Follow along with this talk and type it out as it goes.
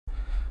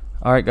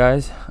All right,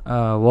 guys.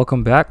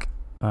 Welcome back.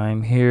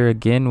 I'm here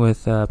again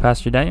with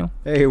Pastor Daniel.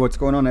 Hey, what's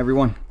going on,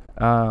 everyone?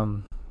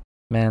 Man,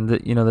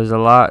 there's a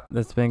lot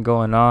that's been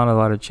going on, a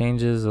lot of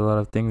changes, a lot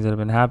of things that have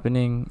been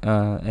happening.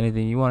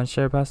 Anything you want to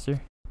share,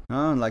 Pastor?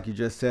 Like you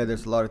just said,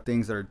 there's a lot of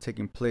things that are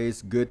taking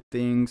place, good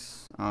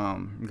things.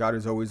 God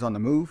is always on the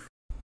move.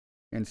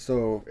 And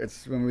so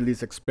it's when we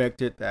least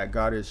expect it that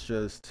God is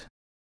just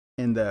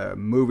in the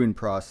moving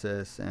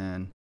process,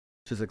 and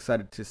just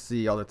excited to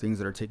see all the things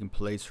that are taking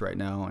place right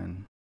now,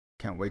 and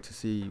can't wait to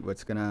see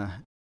what's going to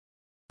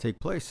take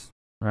place.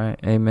 Right.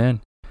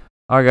 Amen.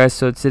 All right, guys.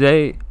 So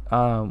today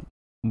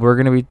we're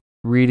going to be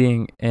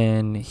reading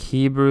in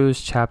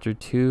Hebrews chapter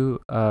 2,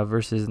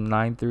 verses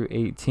 9 through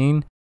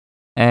 18.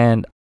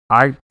 And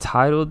I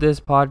titled this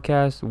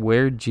podcast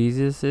Where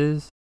Jesus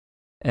Is.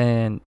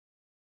 And,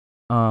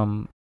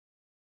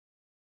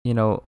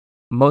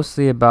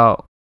 mostly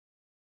about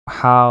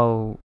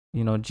how,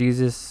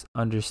 Jesus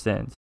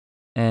understands.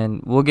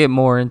 And we'll get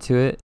more into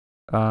it.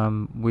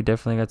 We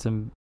definitely got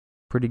some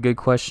pretty good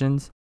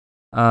questions.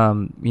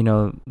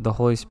 The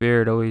Holy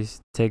Spirit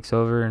always takes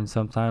over, and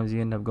sometimes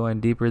you end up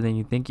going deeper than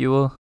you think you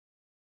will.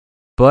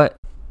 But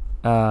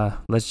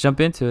let's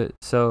jump into it.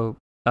 So,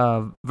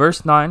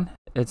 verse 9,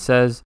 it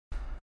says,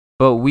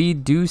 "But we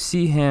do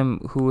see him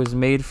who was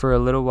made for a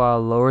little while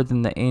lower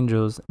than the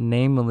angels,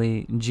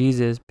 namely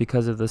Jesus,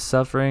 because of the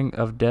suffering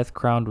of death,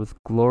 crowned with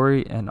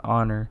glory and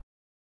honor,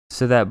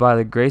 so that by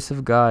the grace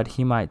of God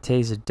he might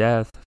taste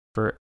death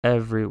for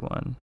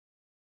everyone."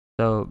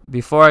 So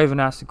before I even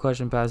ask the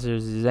question,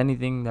 pastors, is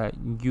anything that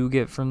you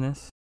get from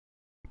this?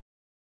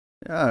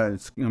 Yeah,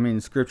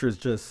 Scripture is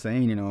just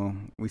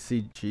saying, we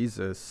see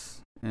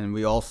Jesus and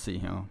we all see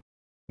him.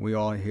 We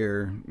all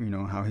hear,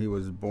 how he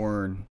was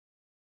born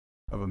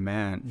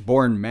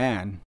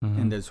man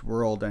in this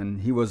world,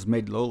 and he was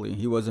made lowly.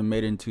 He wasn't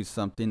made into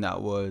something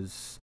that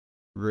was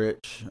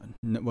rich,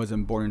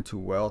 wasn't born into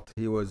wealth.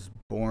 He was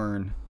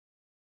born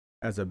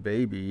as a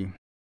baby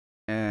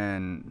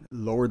and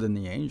lower than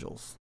the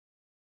angels.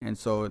 And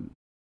so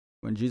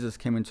when Jesus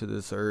came into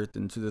this earth,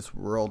 into this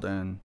world,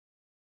 and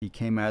he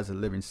came as a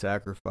living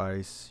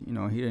sacrifice,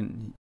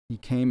 he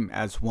came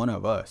as one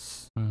of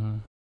us,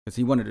 because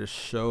he wanted to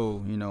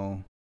show,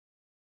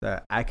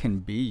 that I can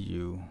be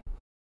you,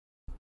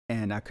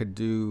 and I could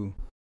do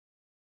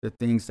the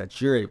things that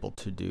you're able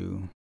to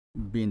do,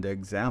 being the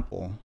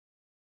example.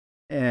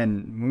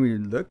 And when we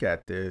look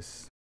at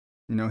this,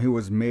 he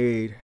was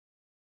made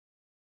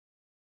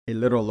a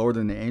little lower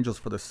than the angels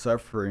for the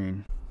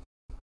suffering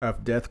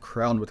of death,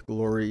 crowned with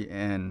glory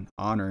and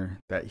honor,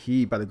 that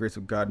he, by the grace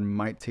of God,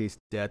 might taste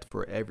death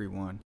for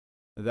everyone.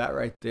 That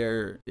right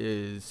there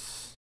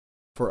is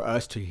for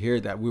us to hear,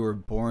 that we were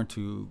born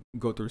to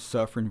go through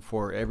suffering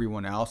for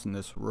everyone else in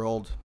this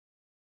world.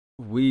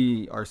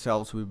 We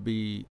ourselves would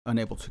be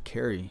unable to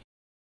carry.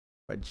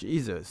 But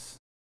Jesus,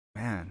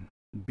 man,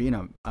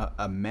 being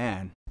a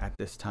man at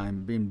this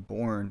time, being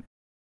born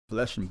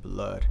flesh and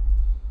blood,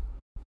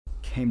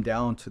 came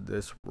down to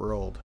this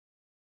world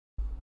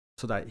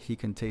so that he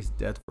can taste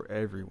death for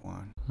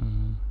everyone.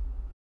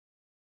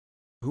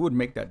 Who would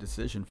make that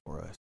decision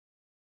for us?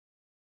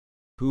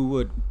 Who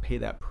would pay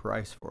that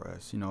price for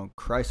us?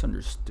 Christ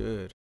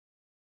understood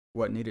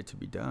what needed to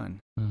be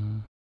done.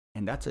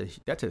 And that's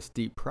a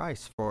steep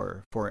price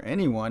for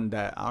anyone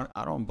that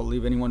I don't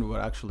believe anyone would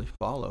actually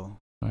follow,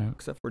 right,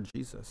 except for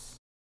Jesus.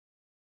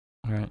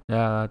 Right.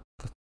 Yeah,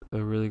 that's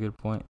a really good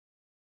point.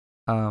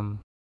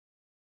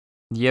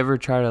 You ever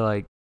try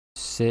to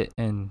sit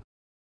and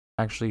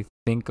actually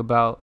think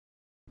about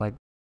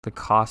the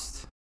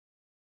cost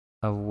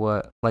of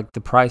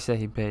the price that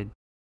he paid?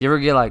 You ever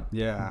get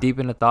deep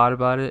into thought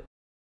about it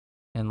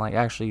and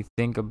actually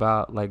think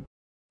about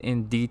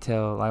in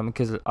detail,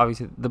 because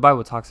obviously the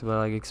Bible talks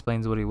about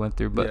explains what he went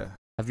through, but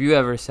have you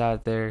ever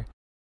sat there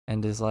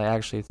and just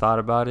actually thought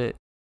about it?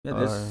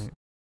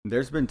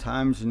 There's been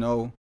times,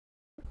 in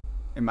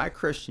my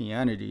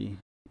Christianity,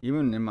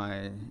 even in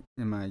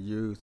my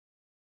youth,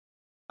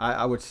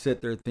 I would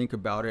sit there, think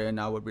about it, and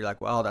I would be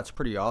like, wow, that's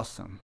pretty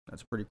awesome.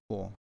 That's pretty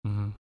cool.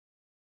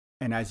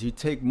 And as you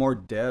take more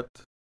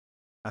depth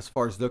as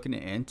far as looking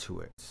into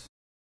it,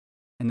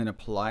 and then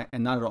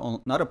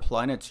not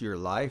applying it to your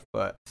life,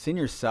 but seeing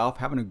yourself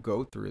having to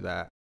go through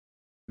that,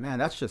 man,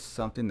 that's just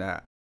something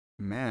that,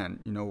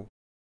 man,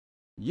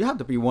 you have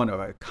to be one of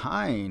a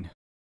kind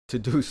to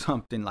do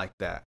something like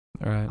that.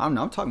 Right. I'm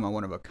talking about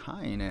one of a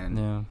kind,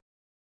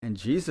 and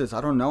Jesus,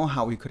 I don't know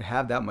how he could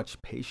have that much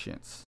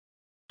patience,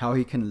 how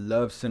he can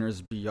love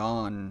sinners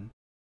beyond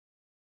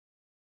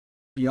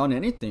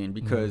anything,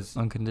 because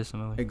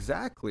unconditionally.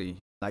 Exactly.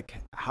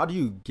 How do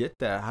you get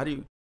that?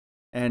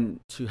 And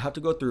to have to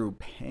go through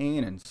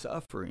pain and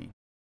suffering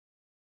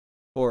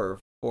for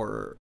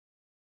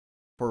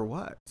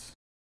what?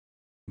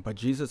 But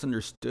Jesus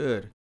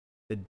understood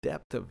the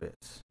depth of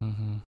it.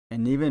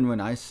 And even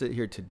when I sit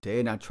here today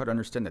and I try to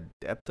understand the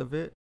depth of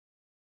it,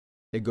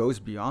 it goes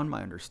beyond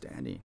my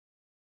understanding.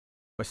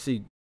 But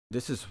see,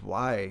 this is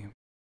why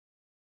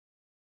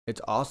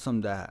it's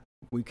awesome that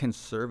we can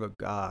serve a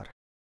God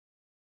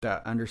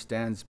that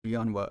understands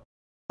beyond what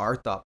our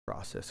thought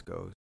process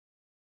goes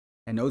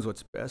and knows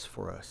what's best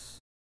for us.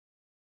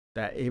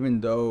 That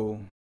even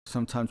though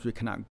sometimes we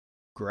cannot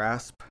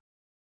grasp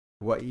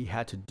what he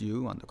had to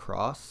do on the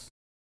cross,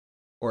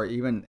 or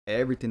even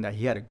everything that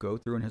he had to go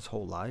through in his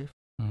whole life,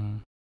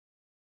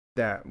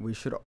 that we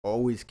should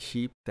always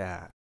keep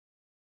that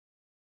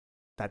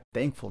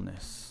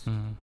thankfulness.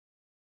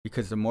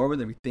 Because the more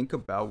that we think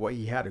about what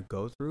he had to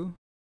go through,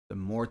 the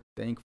more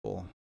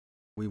thankful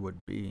we would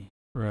be.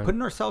 Right.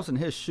 Putting ourselves in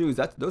his shoes,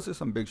 those are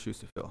some big shoes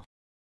to fill.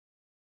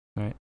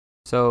 Right.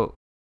 So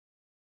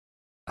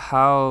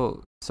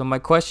my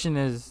question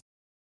is,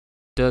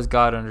 does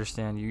God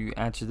understand? You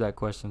answered that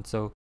question.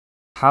 So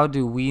how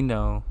do we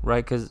know,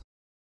 right? Because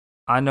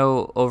I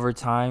know over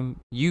time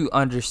you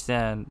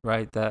understand,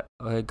 right, that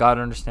God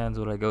understands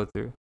what I go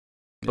through.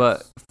 Yes.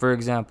 But for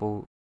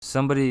example,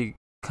 somebody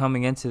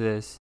coming into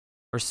this,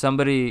 or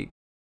somebody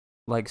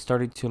like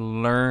starting to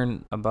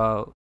learn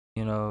about,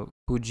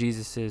 who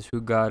Jesus is,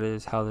 who God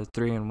is, how they're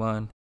 3 in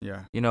 1.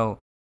 Yeah.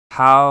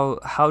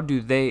 How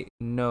do they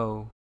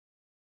know,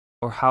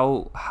 or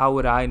how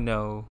would I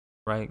know,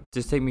 right?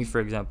 Just take me for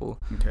example.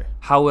 Okay.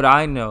 How would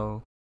I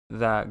know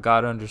that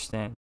God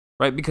understands,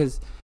 right? Because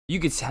you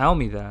could tell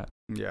me that.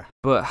 Yeah.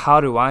 But how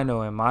do I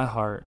know in my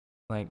heart,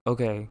 like,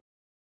 okay,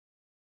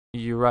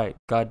 you're right,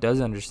 God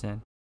does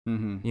understand.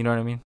 You know what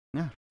I mean?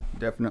 Yeah,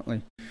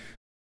 definitely.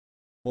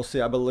 Well,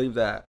 see, I believe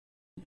that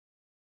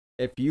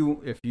if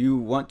you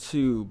want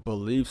to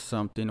believe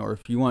something, or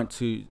if you want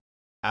to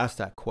ask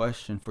that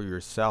question for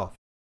yourself,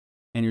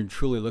 and you're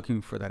truly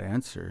looking for that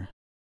answer,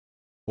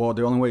 well,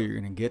 the only way you're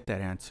going to get that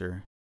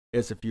answer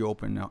is if you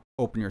open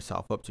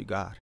yourself up to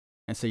God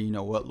and say, you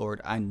know what,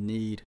 Lord, I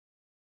need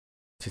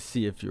to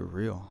see if you're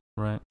real.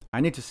 Right. I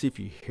need to see if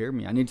you hear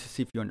me. I need to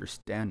see if you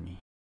understand me.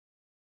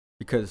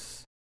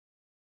 Because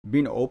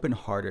being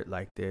open-hearted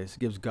like this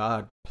gives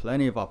God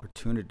plenty of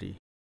opportunity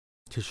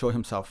to show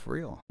himself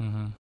real.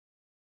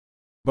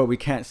 But we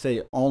can't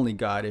say only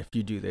God if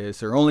you do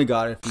this, or only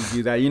God if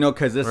you do that,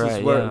 because this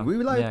is what we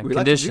like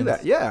to do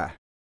that. Yeah.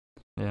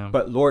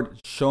 But Lord,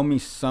 show me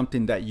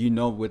something that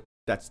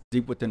that's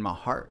deep within my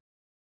heart.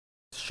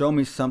 Show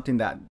me something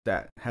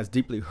that has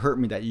deeply hurt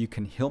me that you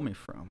can heal me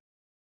from.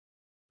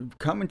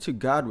 Coming to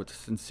God with a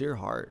sincere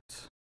heart,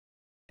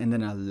 and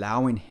then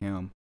allowing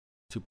him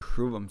to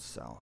prove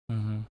himself.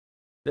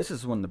 This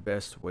is one of the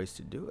best ways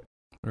to do it.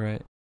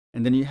 Right.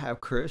 And then you have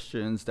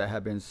Christians that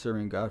have been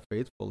serving God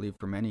faithfully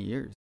for many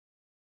years,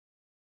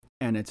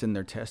 and it's in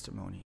their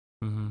testimony.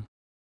 And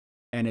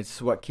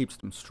it's what keeps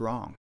them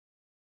strong.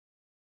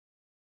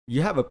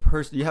 You have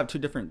you have two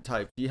different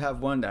types. You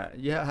have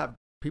you have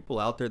people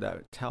out there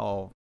that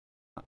tell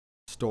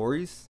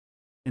stories,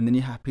 and then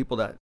you have people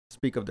that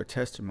speak of their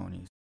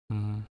testimonies.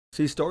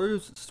 See,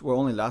 stories will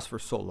only last for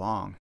so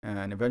long,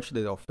 and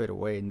eventually they'll fade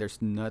away, and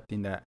there's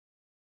nothing that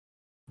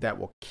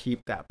will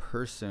keep that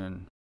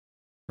person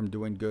from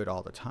doing good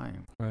all the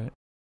time. Right.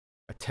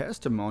 A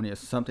testimony is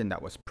something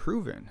that was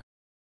proven,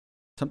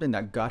 something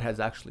that God has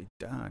actually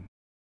done.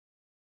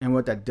 And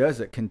what that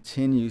does, it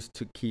continues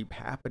to keep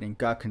happening.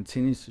 God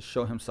continues to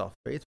show himself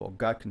faithful.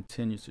 God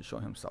continues to show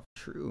himself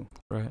true.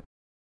 Right.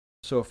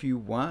 So if you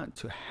want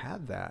to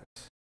have that,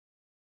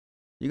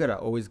 you got to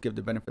always give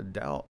the benefit of the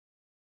doubt.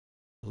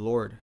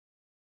 Lord,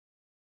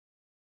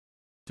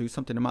 do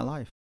something in my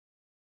life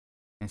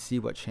and see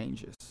what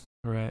changes.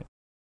 Right.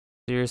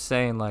 So you're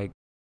saying, like,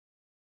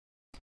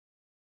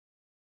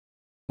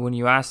 when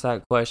you ask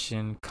that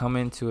question, come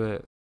into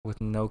it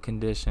with no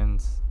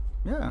conditions,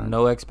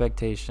 no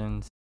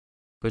expectations,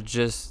 but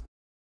just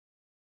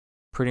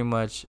pretty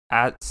much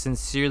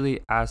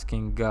sincerely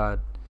asking God,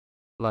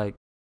 like,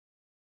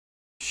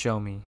 show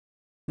me.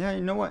 Yeah,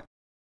 you know what?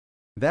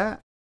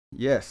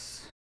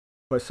 Yes.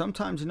 But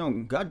sometimes,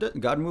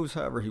 God moves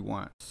however he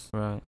wants.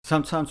 Right.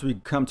 Sometimes we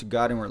come to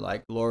God and we're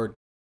like, Lord,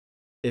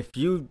 if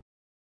you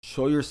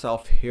show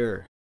yourself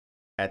here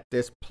at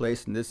this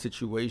place in this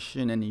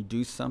situation and you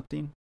do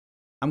something,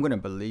 I'm going to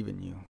believe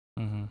in you.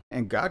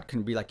 And God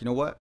can be like, you know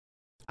what?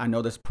 I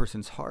know this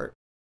person's heart.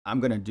 I'm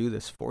going to do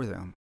this for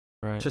them.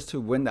 Right. Just to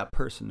win that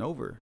person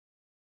over.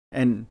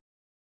 And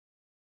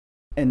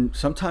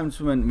sometimes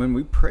when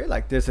we pray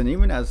like this, and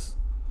even as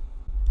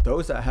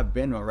those that have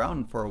been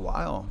around for a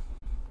while,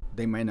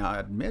 they may not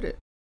admit it.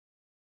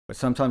 But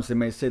sometimes they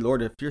may say,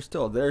 Lord, if you're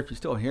still there, if you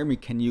still hear me,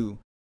 can you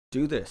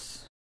do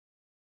this?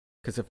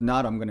 Because if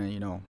not, I'm going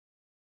to,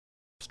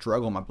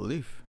 struggle my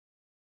belief.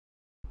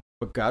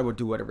 But God will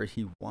do whatever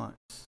he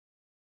wants.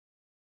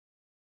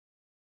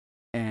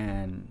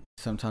 And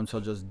sometimes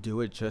he'll just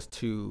do it just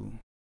to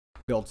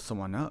build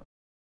someone up.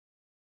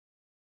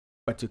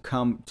 But to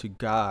come to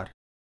God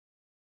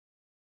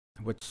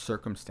with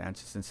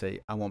circumstances and say,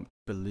 I won't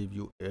believe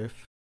you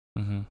if,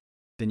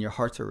 then your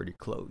heart's already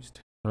closed.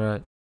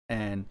 Right.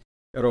 And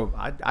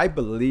I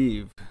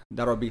believe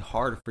that'll be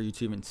hard for you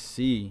to even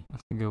see.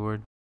 That's a good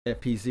word.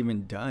 If he's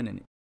even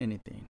done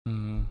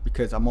anything.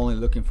 Because I'm only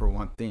looking for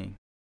one thing.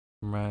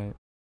 Right.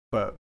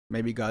 But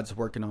maybe God's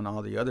working on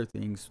all the other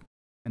things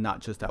and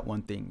not just that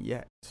one thing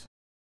yet.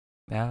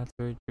 Yeah, that's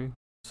very true.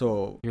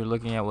 So you're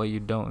looking at what you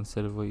don't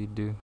instead of what you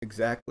do.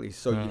 exactly.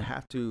 So you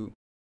have to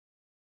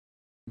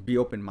be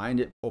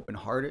open-minded,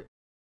 open-hearted,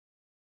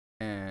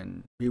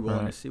 and be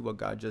willing to see what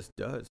God just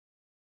does,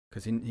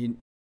 because he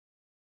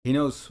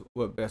knows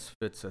what best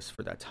fits us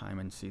for that time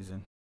and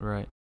season.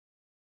 Right.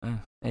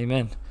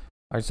 Amen.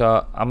 All right,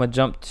 so I'm gonna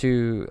jump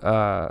to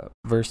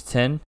verse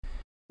 10.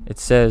 It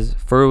says,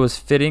 "For it was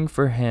fitting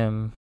for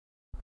him,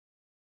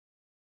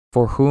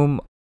 for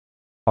whom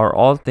are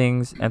all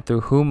things, and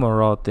through whom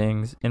are all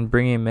things, in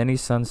bringing many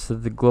sons to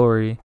the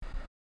glory,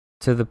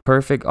 to the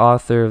perfect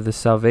author of the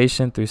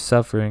salvation through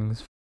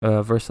sufferings."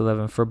 Verse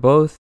 11, "For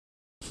both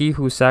he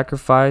who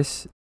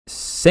sanctifies,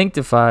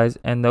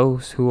 and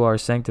those who are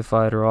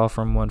sanctified are all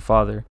from one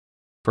Father,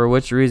 for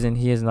which reason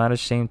he is not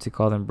ashamed to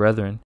call them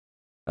brethren."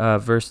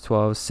 Verse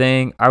 12,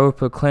 saying, "I will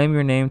proclaim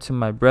your name to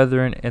my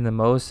brethren, in the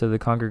most of the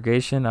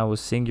congregation I will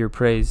sing your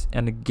praise.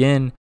 And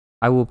again,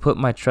 I will put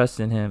my trust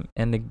in him.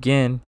 And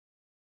again,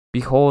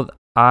 behold,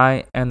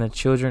 I and the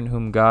children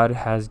whom God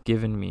has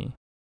given me."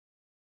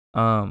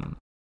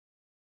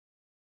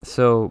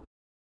 So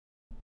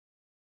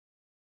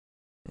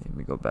let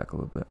me go back a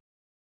little bit.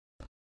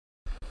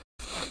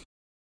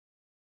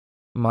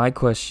 My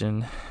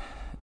question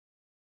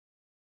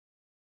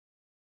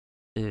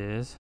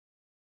is,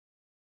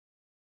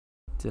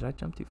 did I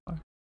jump too far?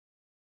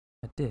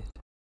 I did.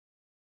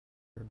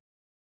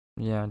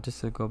 Yeah,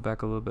 just to go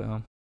back a little bit,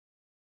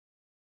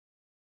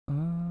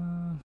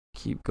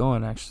 keep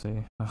going,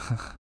 actually.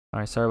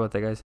 Alright, sorry about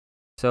that, guys.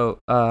 So,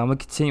 I'm going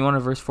to continue on to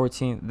verse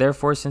 14.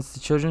 "Therefore, since the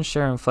children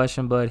share in flesh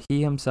and blood,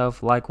 he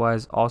himself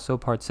likewise also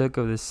partook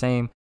of the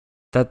same,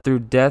 that through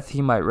death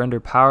he might render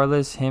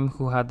powerless him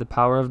who had the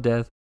power of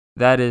death,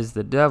 that is,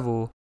 the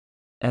devil,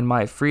 and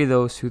might free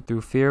those who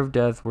through fear of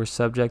death were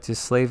subject to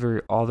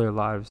slavery all their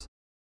lives.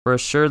 For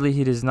assuredly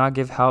he does not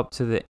give help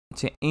to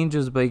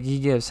angels, but he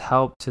gives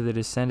help to the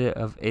descendant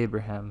of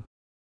Abraham."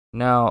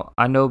 Now,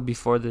 I know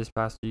before this,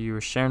 Pastor, you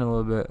were sharing a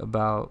little bit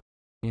about,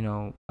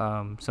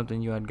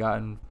 something you had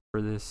gotten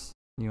for this.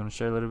 You want to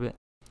share a little bit?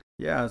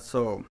 Yeah,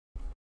 so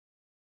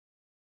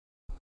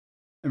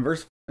in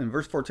verse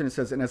 14 it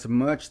says,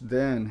 "Inasmuch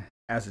then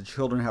as the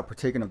children have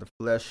partaken of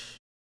flesh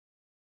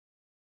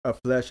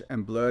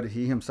and blood,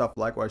 he himself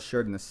likewise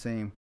shared in the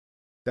same,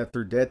 that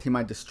through death he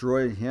might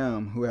destroy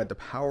him who had the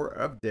power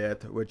of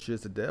death, which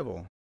is the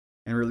devil,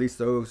 and release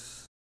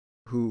those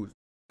who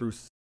through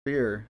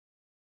fear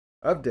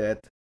of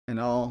death and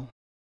all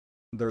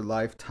their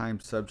lifetime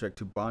subject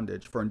to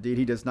bondage. For indeed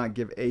he does not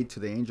give aid to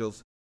the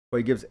angels, but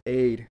he gives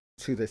aid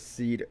to the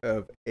seed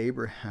of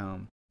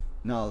Abraham."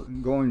 Now,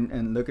 going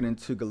and looking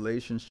into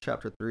Galatians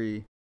chapter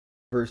 3,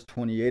 verse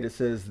 28, it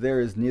says, "There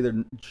is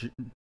neither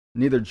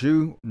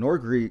Jew nor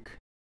Greek,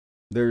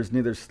 there is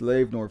neither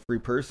slave nor free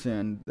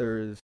person, there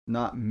is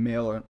not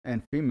male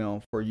and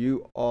female, for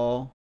you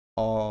all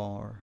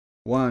are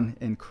one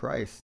in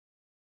Christ.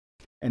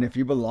 And if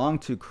you belong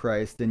to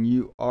Christ, then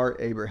you are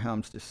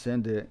Abraham's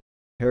descendant,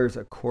 heirs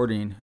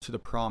according to the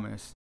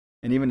promise."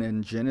 And even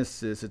in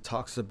Genesis, it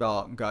talks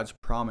about God's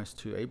promise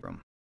to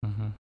Abram.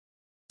 Mm-hmm.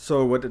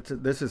 So what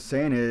this is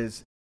saying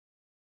is,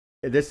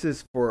 this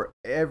is for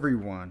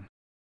everyone.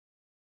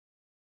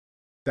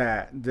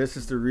 That this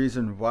is the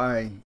reason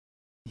why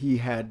he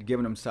had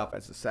given himself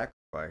as a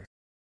sacrifice.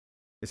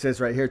 It says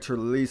right here, to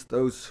release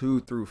those who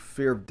through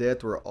fear of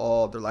death were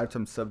all their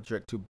lifetime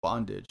subject to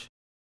bondage.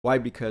 Why?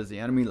 Because the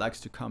enemy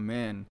likes to come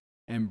in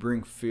and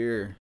bring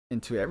fear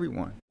into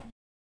everyone.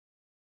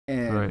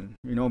 And,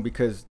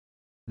 because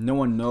no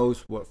one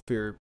knows what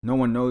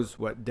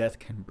death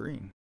can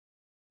bring.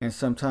 And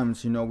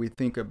sometimes, we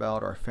think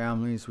about our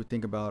families, we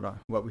think about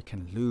what we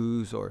can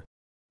lose, or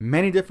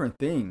many different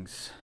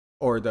things,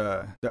 or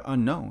the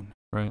unknown.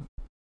 Right.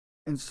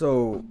 And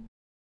so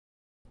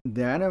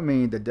the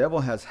enemy, the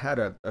devil, has had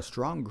a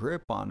strong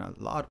grip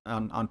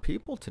on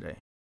people today.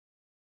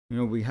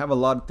 We have a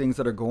lot of things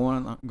that are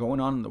going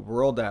on in the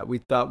world that we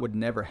thought would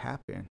never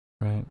happen.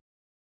 Right.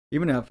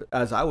 Even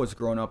as I was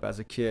growing up as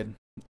a kid,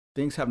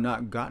 things have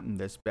not gotten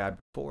this bad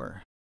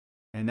before.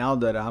 And now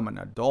that I'm an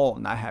adult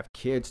and I have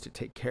kids to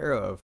take care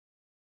of,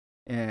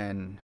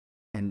 and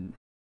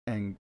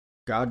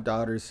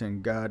goddaughters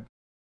and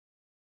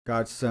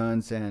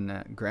godsons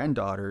and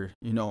granddaughter,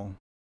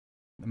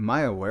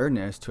 my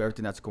awareness to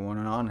everything that's going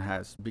on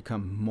has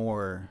become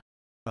more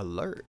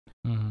alert.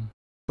 Mm-hmm.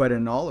 But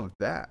in all of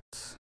that,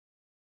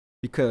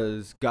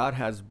 because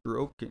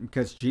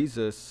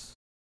Jesus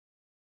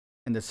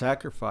and the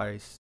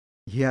sacrifice,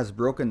 he has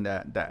broken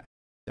that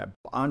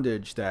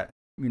bondage that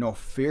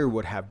fear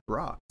would have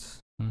brought,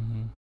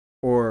 mm-hmm.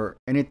 or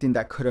anything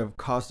that could have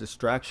caused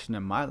distraction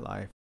in my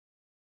life.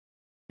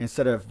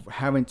 Instead of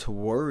having to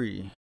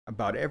worry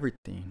about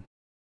everything,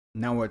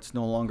 now it's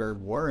no longer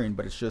worrying,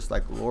 but it's just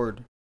like,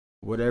 Lord,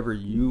 whatever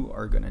you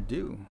are gonna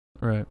do,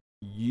 right?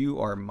 You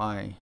are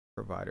my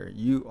provider.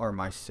 You are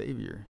my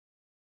savior.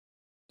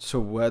 So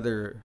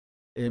whether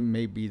it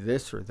may be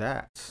this or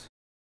that,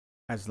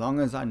 as long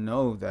as I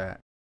know that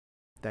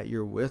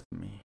you're with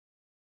me,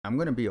 I'm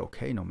gonna be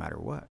okay no matter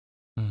what.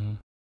 Mm-hmm.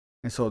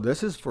 And so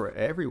this is for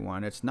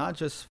everyone. It's not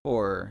just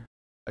for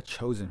a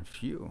chosen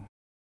few,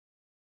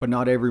 but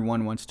not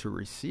everyone wants to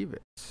receive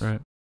it. Right.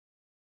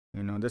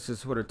 You know, this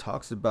is what it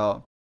talks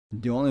about.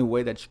 The only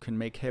way that you can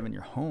make heaven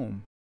your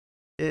home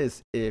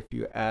is if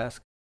you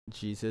ask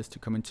Jesus to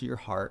come into your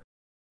heart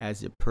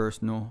as your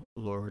personal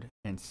Lord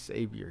and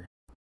Savior.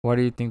 Why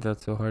do you think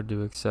that's so hard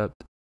to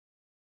accept?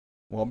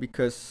 Well,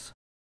 because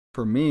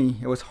for me,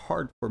 it was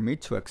hard for me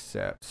to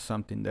accept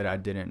something that I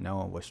didn't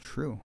know was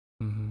true.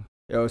 Mm-hmm.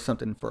 It was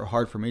something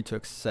hard for me to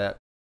accept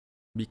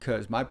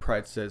because my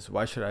pride says,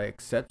 why should I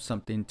accept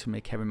something to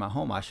make heaven my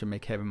home? I should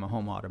make heaven my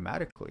home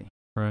automatically.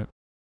 Right.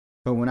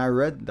 But when I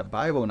read the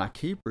Bible and I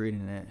keep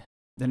reading it,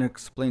 then it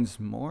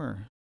explains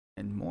more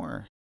and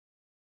more.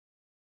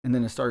 And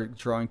then it started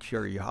drawing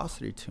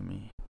curiosity to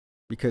me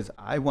because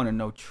I want to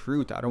know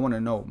truth. I don't want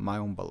to know my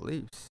own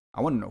beliefs.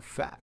 I want to know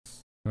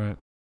facts. Right.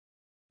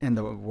 And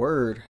the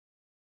word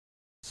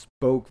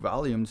spoke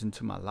volumes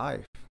into my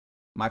life,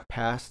 my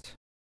past,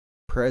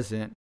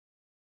 present,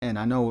 and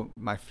I know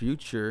my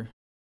future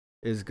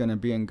is going to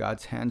be in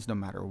God's hands no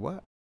matter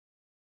what.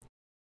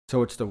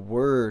 So it's the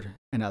word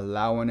and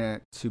allowing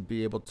it to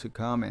be able to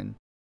come and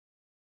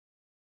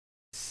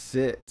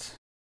sit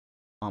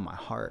on my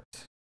heart,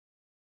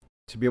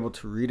 to be able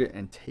to read it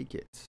and take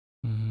it,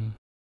 Mm-hmm.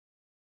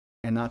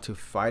 and not to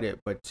fight it,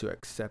 but to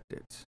accept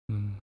it,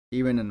 Mm-hmm.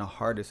 even in the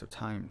hardest of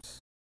times,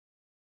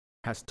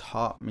 has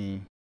taught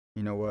me,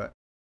 you know what,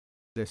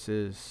 this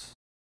is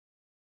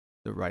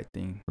the right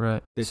thing.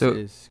 Right. This So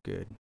is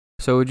good.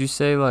 So would you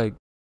say like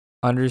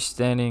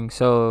understanding?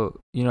 So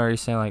you're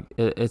saying like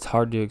it's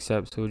hard to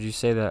accept. So would you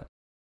say that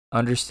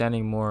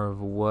understanding more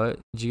of what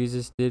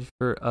Jesus did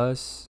for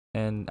us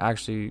and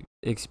actually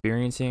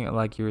experiencing,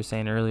 like you were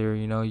saying earlier,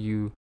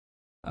 you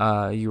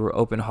were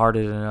open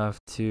hearted enough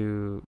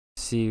to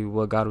see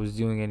what God was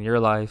doing in your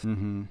life,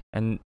 Mm-hmm.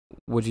 and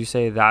would you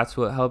say that's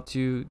what helped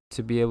you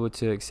to be able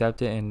to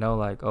accept it and know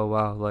like, oh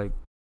wow, like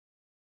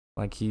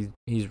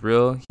he's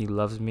real, he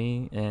loves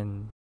me,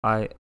 and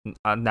I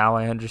now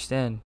I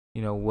understand,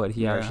 what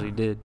he actually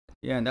did.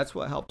 Yeah, and that's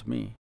what helped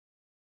me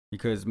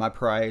because my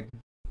pride,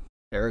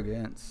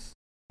 arrogance,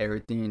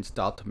 everything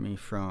stopped me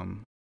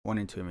from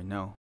wanting to even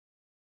know.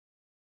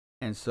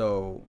 And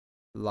so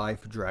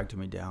life dragged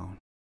me down.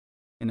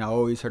 And I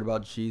always heard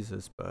about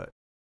Jesus, but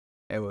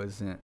it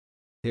wasn't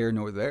here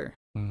nor there.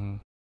 Mm-hmm.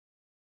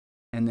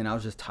 And then I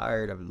was just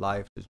tired of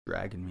life just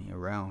dragging me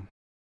around.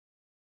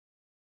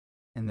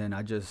 And then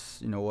I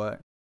just, you know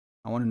what?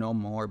 I want to know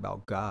more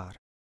about God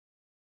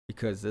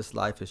because this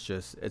life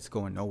is it's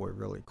going nowhere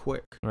really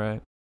quick.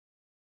 Right.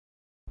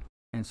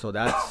 And so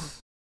that's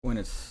when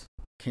it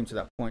came to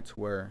that point to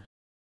where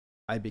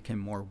I became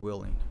more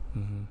willing.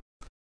 Mm-hmm.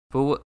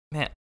 But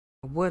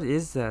what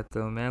is that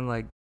though, man?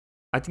 Like,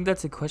 I think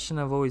that's a question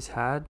I've always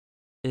had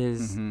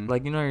is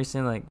like, you're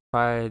saying like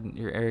pride,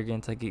 your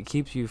arrogance, like it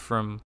keeps you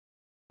from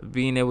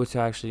being able to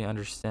actually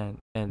understand.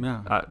 And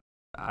Yeah.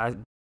 I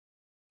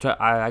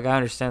gotta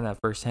understand that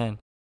firsthand.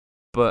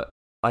 But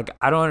like,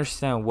 I don't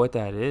understand what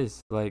that is.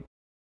 Like,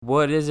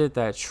 what is it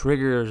that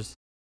triggers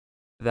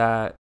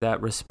that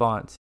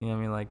response? You know what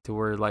I mean? Like to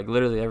where like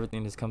literally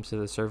everything just comes to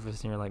the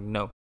surface and you're like,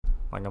 no,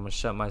 like I'm gonna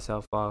shut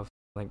myself off.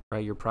 Like,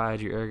 right, your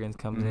pride, your arrogance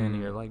comes in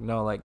and you're like,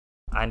 no, like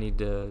I need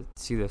to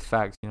see the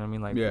facts. You know what I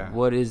mean? Like,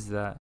 what is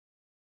that?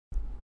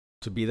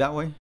 To be that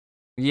way?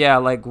 Yeah,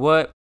 like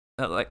what?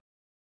 Like,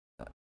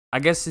 I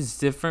guess it's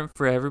different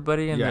for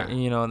everybody, and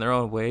in their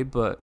own way,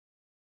 but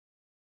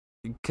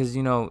because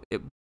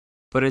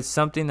but it's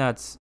something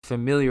that's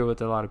familiar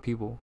with a lot of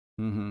people.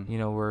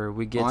 Mm-hmm. Where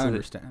we get I to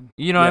understand.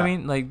 What I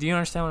mean? Like, do you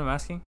understand what I'm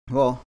asking?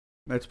 Well,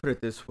 let's put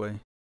it this way.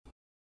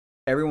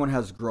 Everyone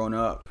has grown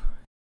up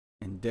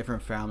in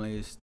different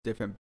families,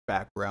 different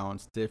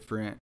backgrounds,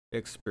 different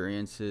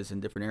experiences,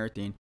 and different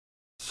everything.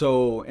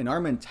 So in our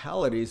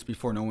mentalities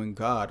before knowing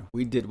God,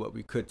 we did what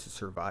we could to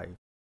survive.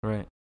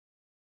 Right.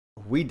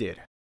 We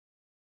did.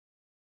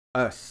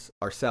 Us,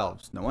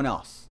 ourselves, no one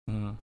else.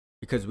 Mm-hmm.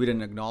 Because we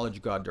didn't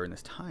acknowledge God during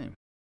this time.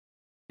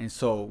 And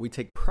so we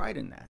take pride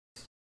in that.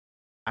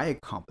 I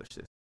accomplished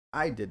this.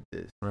 I did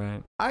this.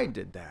 Right. I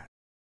did that.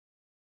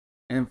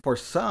 And for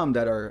some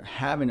that are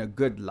having a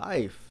good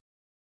life,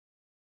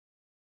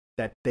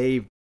 that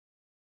they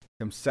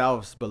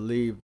themselves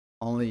believe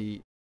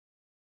only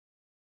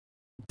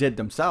did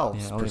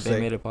themselves, only they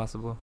made it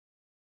possible.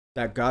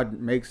 That God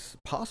makes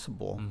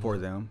possible for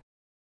them.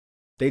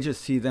 They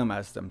just see them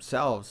as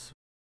themselves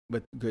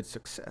with good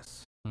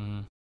success.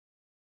 Mm-hmm.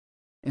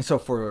 And so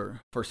for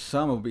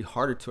some, it will be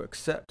harder to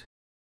accept,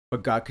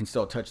 but God can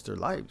still touch their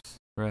lives.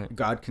 Right.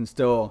 God can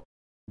still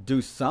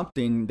do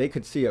something. They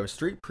could see a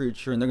street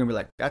preacher and they're going to be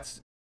like, that's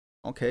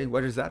okay.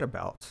 What is that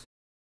about?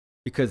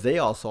 Because they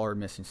also are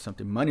missing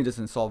something. Money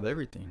doesn't solve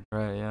everything.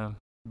 Right. Yeah.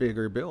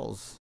 Bigger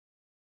bills,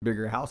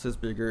 bigger houses,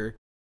 bigger,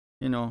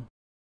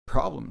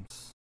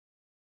 problems.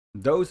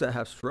 Those that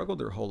have struggled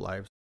their whole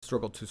lives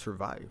struggle to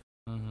survive.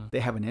 Mm-hmm. They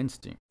have an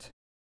instinct.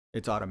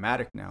 It's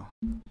automatic now.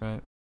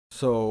 Right.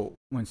 So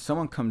when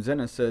someone comes in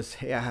and says,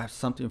 hey, I have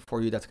something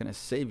for you that's going to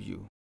save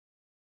you.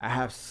 I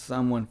have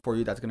someone for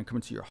you that's going to come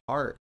into your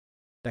heart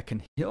that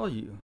can heal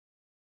you.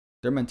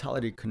 their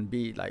mentality can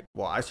be like,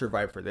 well, I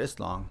survived for this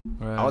long.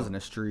 Right. I was in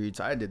the streets.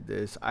 I did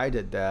this. I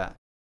did that.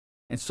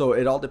 And so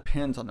it all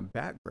depends on the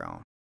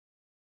background.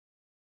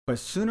 But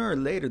sooner or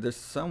later, there's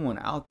someone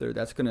out there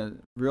that's going to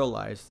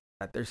realize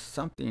that there's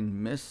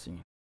something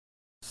missing.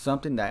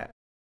 Something that,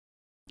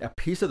 a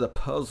piece of the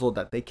puzzle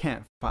that they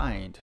can't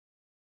find,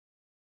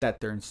 that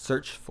they're in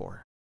search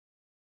for.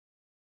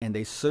 And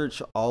they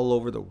search all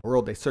over the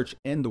world. They search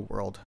in the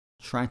world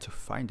trying to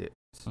find it.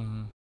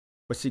 Mm-hmm.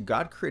 But see,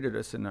 God created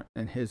us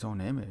in his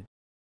own image.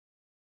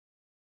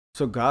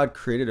 So God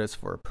created us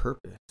for a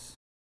purpose.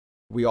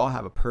 We all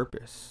have a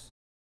purpose.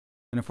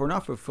 And if we're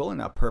not fulfilling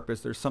that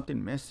purpose, there's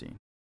something missing.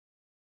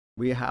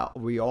 We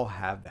all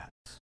have that.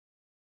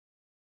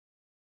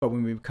 But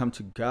when we come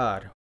to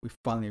God, we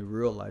finally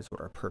realize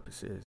what our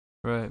purpose is.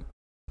 Right.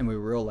 And we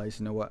realize,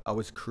 you know what? I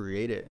was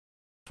created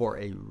for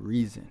a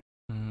reason.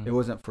 Mm-hmm. It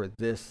wasn't for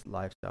this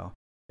lifestyle.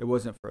 It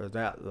wasn't for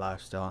that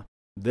lifestyle.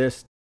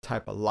 This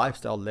type of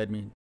lifestyle led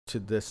me to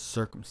this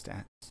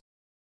circumstance.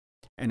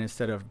 And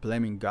instead of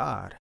blaming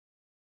God,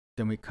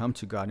 then we come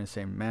to God and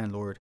say, man,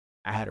 Lord,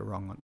 I had it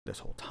wrong this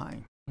whole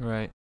time.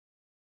 Right.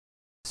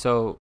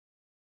 So,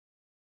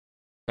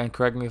 and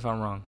correct me if I'm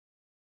wrong.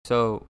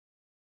 So,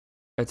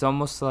 it's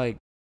almost like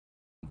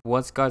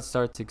once God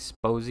starts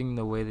exposing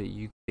the way that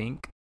you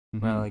think,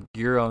 Mm-hmm. right, like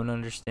your own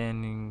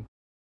understanding,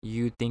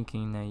 you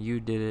thinking that you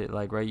did it,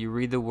 like, right, you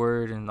read the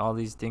word and all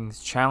these things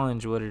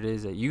challenge what it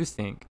is that you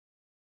think,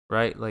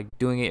 right, like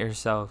doing it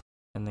yourself,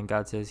 and then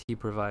God says he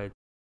provides,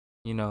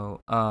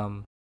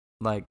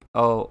 like,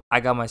 oh, I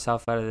got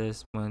myself out of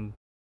this when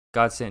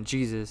God sent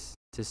Jesus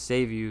to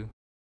save you,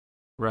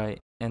 right,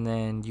 and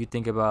then you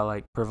think about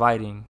like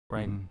providing,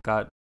 right, Mm-hmm.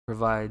 God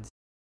provides.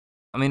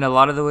 I mean, a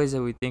lot of the ways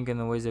that we think and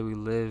the ways that we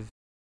live,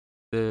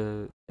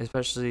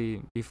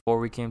 especially before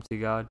we came to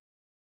God,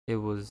 it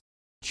was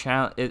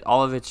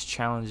all of it's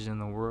challenged in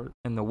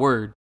the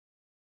word,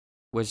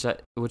 which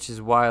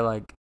is why,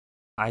 like,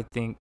 I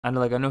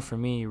know for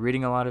me,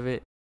 reading a lot of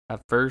it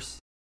at first,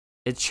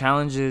 it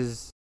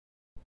challenges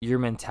your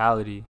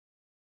mentality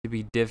to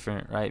be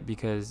different, right?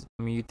 Because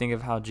I mean, you think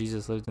of how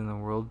Jesus lived in the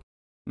world,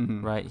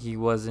 Mm-hmm. right? He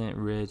wasn't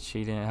rich.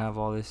 He didn't have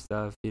all this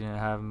stuff. He didn't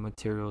have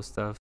material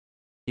stuff.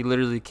 He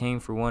literally came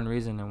for one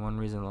reason and one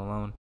reason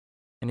alone.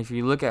 And if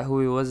you look at who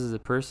he was as a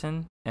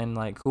person and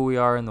like who we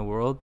are in the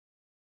world,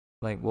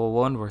 like, well,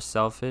 one, we're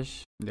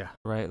selfish. Yeah.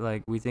 Right?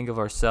 Like, we think of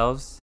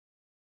ourselves.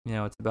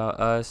 It's about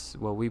us,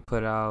 what we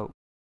put out.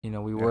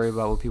 We worry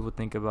about what people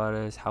think about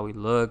us, how we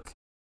look,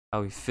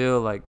 how we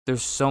feel. Like,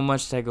 there's so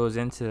much that goes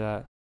into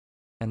that.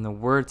 And the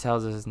word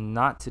tells us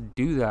not to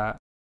do that.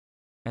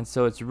 And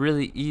so it's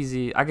really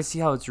easy. I can see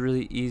how it's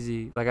really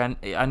easy. Like,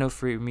 I know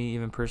for me,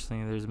 even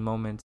personally,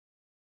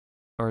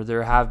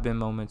 there have been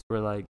moments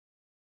where, like,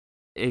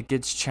 it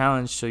gets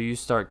challenged. So you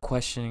start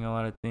questioning a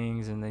lot of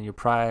things, and then your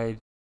pride,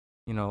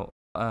 your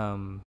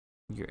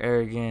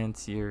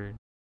arrogance, your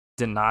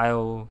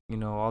denial,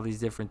 all these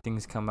different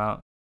things come out.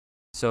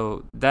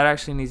 So that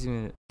actually leads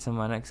me to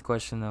my next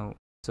question, though.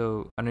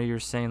 So I know you're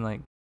saying,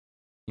 like,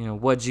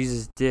 what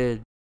Jesus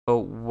did, but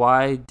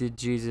why did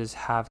Jesus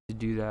have to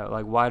do that?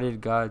 Like, why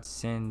did God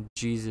send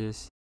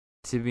Jesus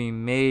to be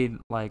made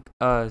like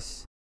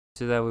us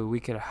so that way we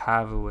could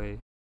have a way?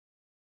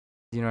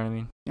 Do you know what I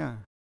mean? Yeah.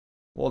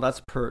 Well, that's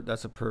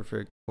a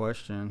perfect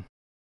question.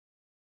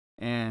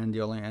 And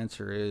the only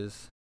answer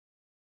is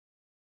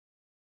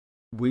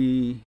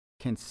we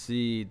can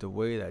see the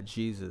way that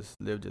Jesus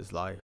lived his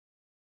life.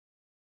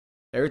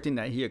 Everything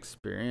that he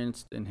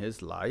experienced in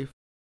his life,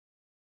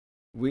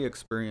 we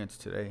experience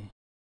today.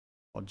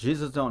 Well,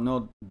 Jesus don't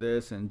know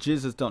this and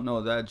Jesus don't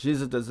know that.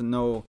 Jesus doesn't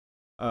know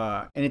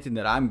anything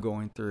that I'm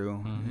going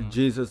through. Mm-hmm.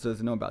 Jesus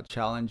doesn't know about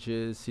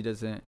challenges. He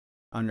doesn't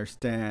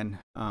understand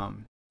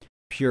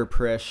peer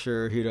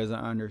pressure. He doesn't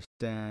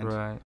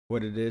understand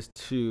what it is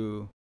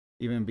to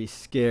even be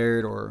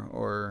scared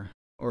or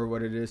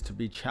what it is to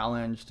be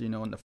challenged, in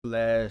the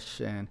flesh.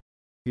 And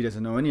he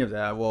doesn't know any of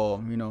that.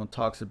 Well,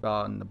 talks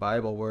about in the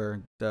Bible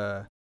where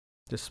the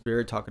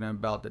Spirit, talking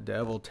about the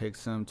devil,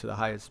 takes him to the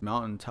highest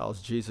mountain, tells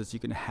Jesus, you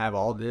can have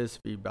all this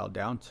if you bow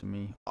down to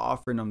me,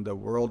 offering him the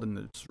world and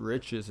its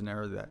riches and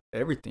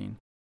everything.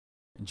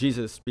 And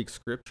Jesus speaks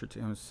scripture to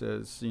him,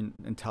 says,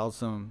 and tells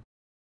him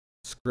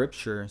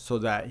scripture so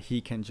that he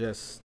can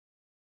just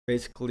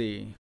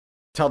basically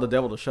tell the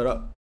devil to shut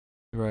up.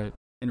 Right.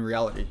 In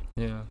reality.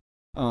 Yeah.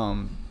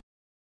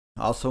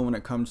 Also, when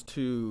it comes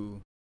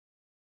to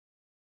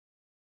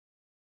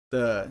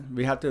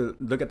we have to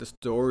look at the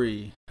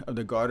story of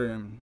the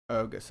Garden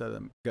of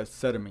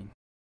Gethsemane.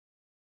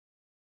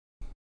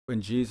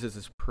 When Jesus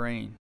is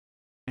praying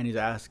and he's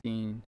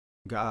asking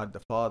God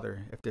the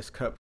Father, if this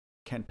cup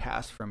can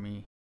pass from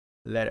me,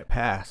 let it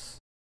pass.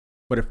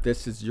 But if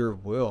this is your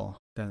will,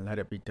 then let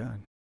it be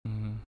done.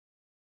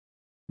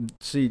 Mm-hmm.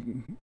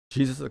 See,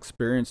 Jesus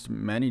experienced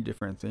many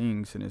different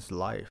things in his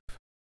life.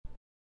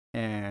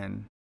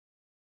 And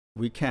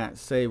we can't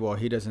say, well,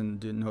 he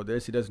doesn't know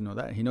this, he doesn't know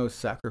that. He knows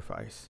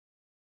sacrifice.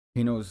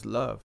 He knows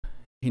love.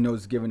 He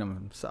knows giving of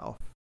himself.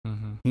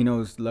 Mm-hmm. He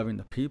knows loving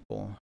the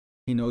people.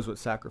 He knows what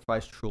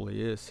sacrifice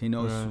truly is. He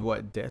knows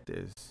what death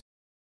is.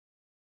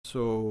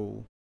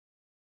 So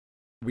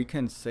we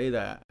can say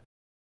that,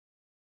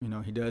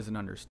 he doesn't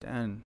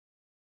understand,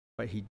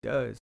 but he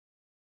does.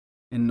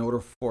 In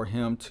order for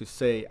him to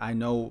say, I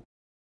know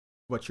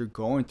what you're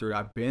going through,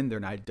 I've been there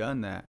and I've done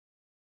that.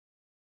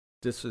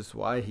 This is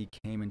why he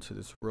came into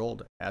this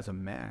world as a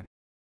man,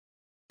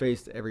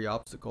 faced every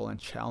obstacle and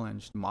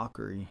challenged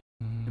mockery,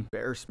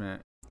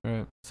 embarrassment,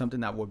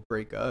 something that would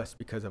break us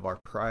because of our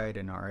pride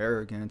and our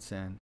arrogance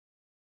and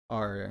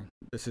our,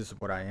 this is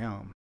what I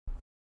am.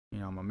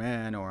 I'm a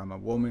man or I'm a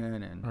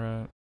woman, and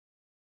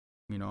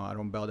I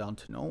don't bow down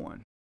to no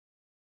one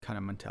kind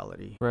of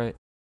mentality. Right.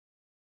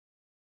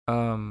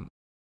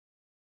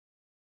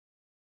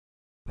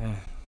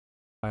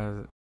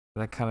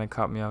 That kind of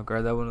caught me off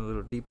guard. That went a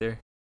little deep there.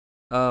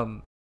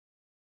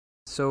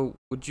 So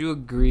would you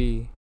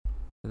agree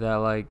that,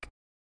 like,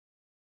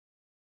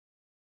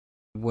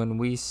 when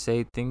we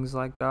say things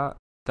like that,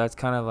 that's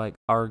kind of like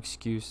our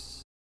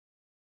excuse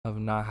of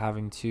not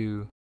having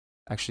to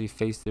actually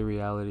face the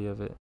reality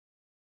of it?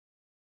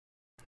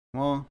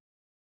 Well,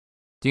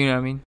 do you know what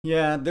I mean?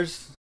 Yeah,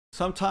 there's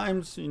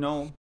sometimes,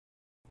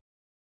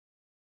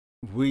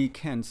 we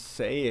can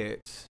say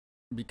it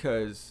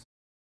because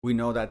we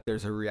know that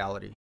there's a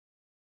reality.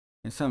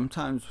 And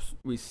sometimes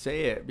we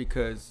say it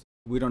because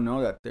we don't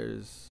know that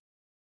there's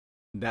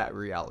that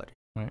reality.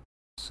 Right.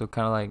 So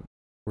kind of like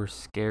we're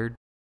scared.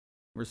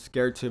 We're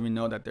scared to even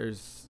know that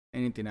there's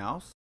anything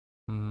else.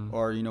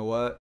 Or, you know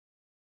what?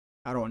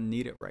 I don't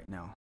need it right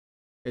now.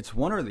 It's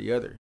one or the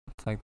other.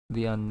 It's like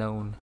the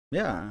unknown.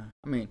 Yeah.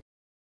 I mean,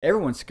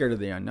 everyone's scared of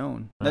the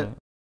unknown. Right.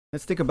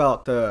 Let's think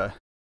about the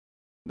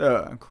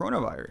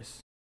coronavirus.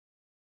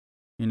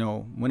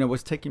 When it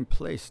was taking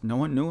place, no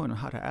one knew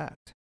how to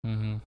act.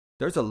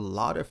 There's a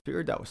lot of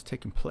fear that was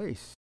taking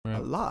place. Right.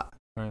 A lot.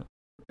 Right.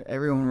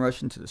 Everyone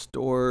rushing to the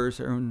stores.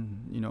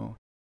 Everyone,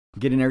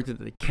 getting everything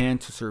that they can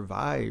to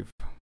survive.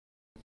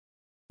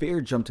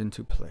 Fear jumped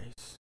into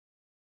place.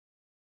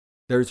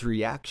 There's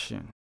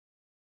reaction.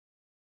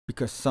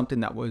 Because something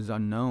that was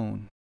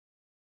unknown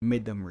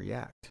made them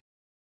react.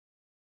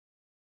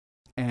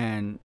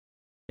 And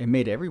it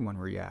made everyone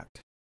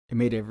react. It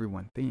made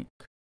everyone think.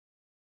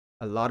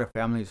 A lot of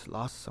families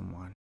lost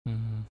someone.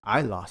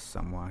 I lost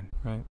someone.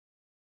 Right.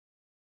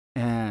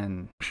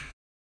 And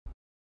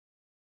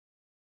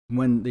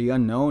when the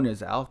unknown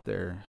is out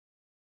there,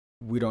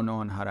 we don't know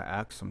on how to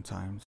act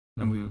sometimes.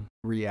 And we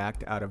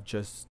react out of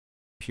just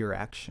pure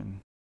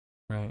action.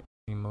 Right.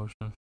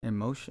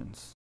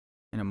 Emotions.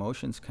 And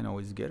emotions can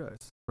always get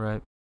us.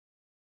 Right.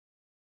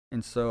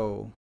 And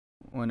so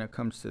when it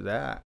comes to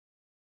that,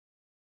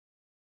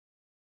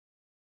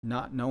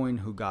 not knowing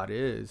who God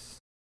is,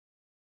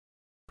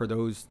 for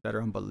those that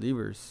are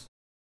unbelievers,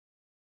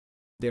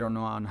 they don't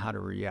know on how to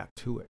react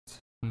to it.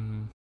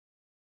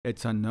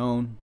 It's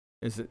unknown.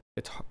 It's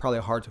probably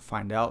hard to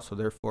find out. So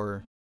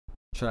therefore,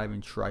 should I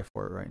even try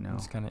for it right now? It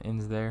just kind of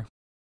ends there.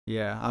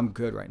 Yeah, I'm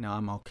good right now.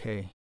 I'm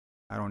okay.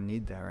 I don't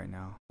need that right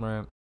now.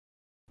 Right.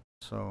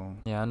 So.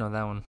 Yeah, I know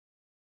that one.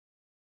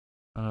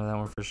 I know that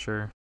one for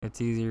sure.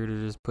 It's easier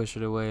to just push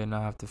it away and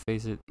not have to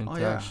face it than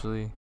to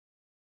actually.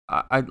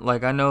 I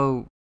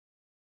know.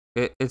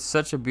 It's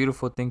such a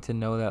beautiful thing to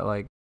know that,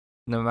 like,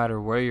 no matter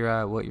where you're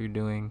at, what you're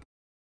doing,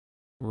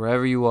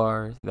 wherever you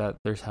are, that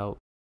there's help.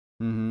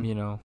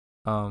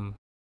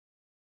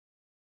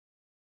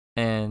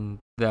 And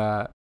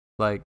that,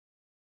 like,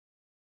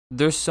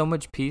 there's so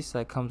much peace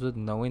that comes with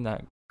knowing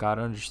that God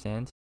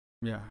understands.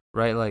 Yeah.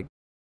 Right? Like,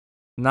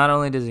 not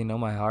only does he know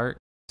my heart,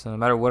 so no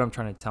matter what I'm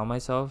trying to tell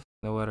myself,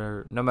 no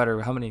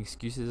matter how many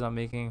excuses I'm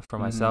making for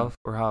myself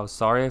or how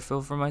sorry I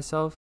feel for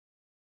myself,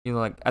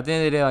 like, at the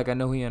end of the day, like, I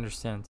know he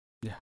understands.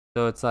 Yeah.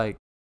 So it's like,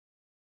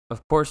 of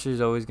course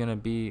there's always going to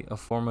be a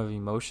form of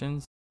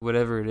emotions,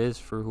 whatever it is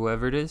for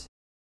whoever it is.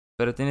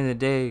 But at the end of the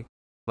day,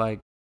 like,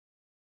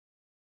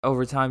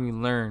 over time you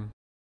learn,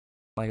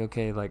 like,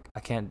 okay, like,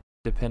 I can't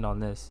depend on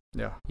this.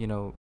 Yeah.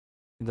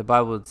 The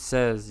Bible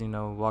says,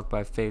 walk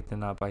by faith and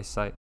not by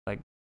sight.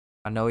 Like,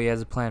 I know he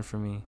has a plan for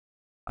me.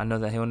 I know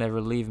that he'll never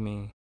leave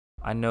me.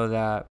 I know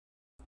that,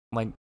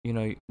 like,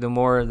 the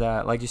more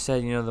that, like you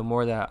said, the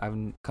more that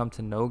I've come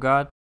to know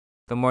God,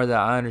 the more that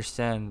I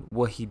understand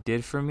what he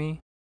did for me,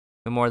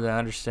 the more that I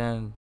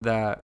understand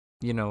that,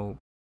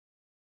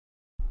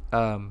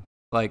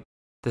 like,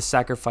 the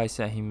sacrifice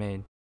that he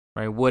made,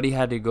 right? What he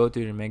had to go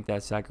through to make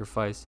that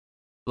sacrifice.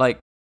 Like,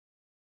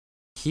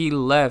 he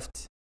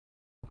left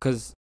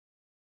because,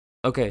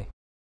 okay,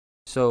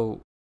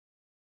 so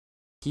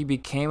he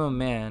became a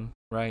man,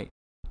 right?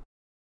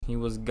 He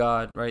was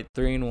God, right?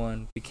 3 in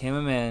 1, became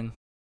a man,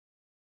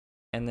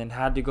 and then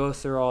had to go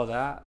through all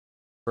that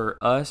for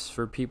us,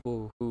 for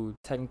people who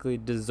technically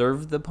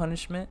deserved the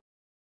punishment,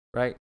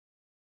 right?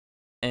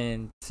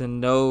 And to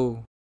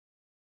know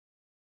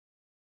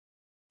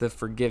the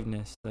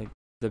forgiveness, like,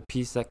 the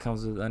peace that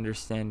comes with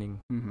understanding.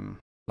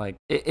 Like,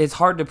 it's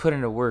hard to put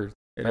into words,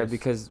 right?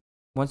 Because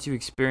once you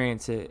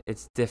experience it,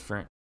 it's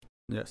different.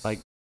 Yes. Like,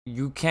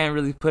 you can't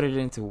really put it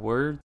into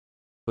words,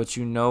 but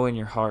in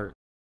your heart,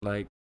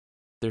 like,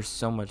 there's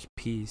so much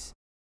peace.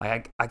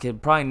 Like I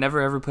could probably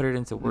never ever put it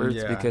into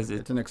words because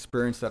it's an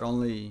experience that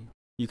only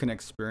you can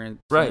experience,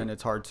 right, and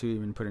it's hard to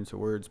even put into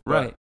words. But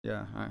right.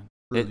 Yeah,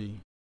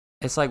 really.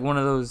 It's like one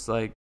of those,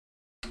 like,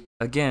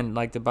 again,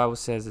 like the Bible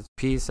says, it's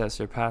peace that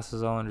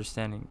surpasses all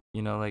understanding.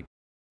 You know, like,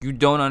 you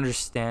don't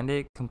understand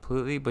it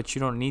completely, but you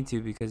don't need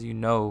to, because you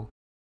know,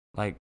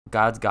 like,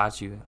 God's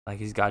got you. Like,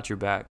 he's got your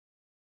back.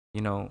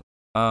 You know,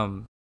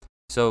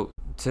 so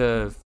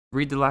to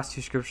read the last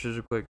two scriptures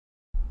real quick,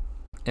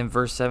 in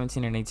verse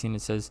 17 and 18,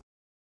 it says,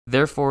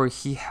 "Therefore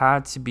he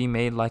had to be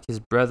made like his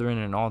brethren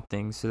in all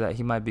things, so that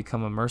he might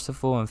become a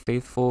merciful and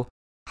faithful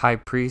high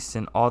priest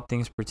in all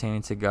things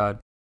pertaining to God,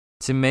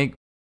 to make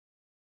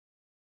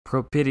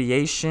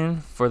propitiation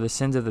for the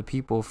sins of the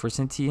people. For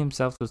since he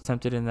himself was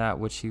tempted in that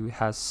which he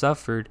has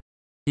suffered,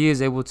 he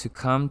is able to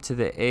come to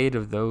the aid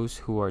of those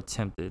who are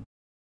tempted."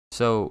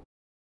 So,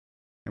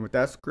 and with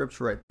that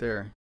scripture right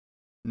there,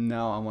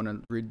 now I want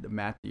to read the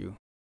Matthew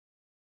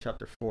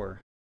chapter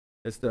 4.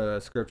 It's the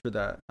scripture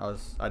that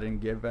I didn't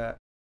give at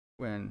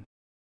when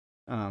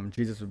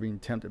Jesus was being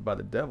tempted by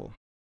the devil.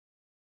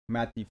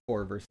 Matthew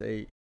 4 verse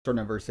 8,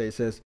 starting at verse 8,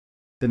 says,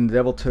 "Then the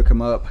devil took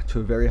him up to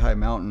a very high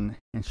mountain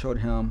and showed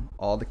him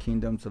all the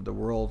kingdoms of the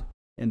world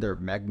in their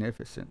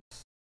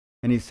magnificence.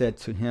 And he said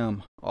to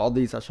him, All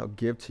these I shall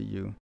give to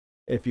you,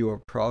 if you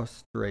will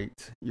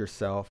prostrate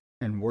yourself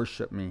and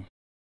worship me.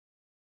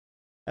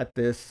 At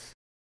this,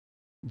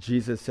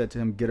 Jesus said to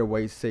him, Get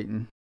away,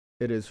 Satan.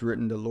 It is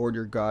written, The Lord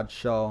your God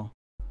shall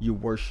you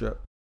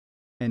worship,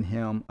 and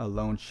him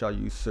alone shall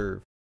you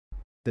serve.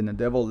 Then the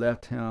devil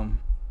left him,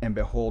 and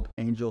behold,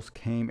 angels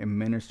came and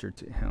ministered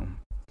to him."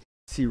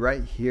 See,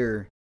 right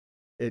here,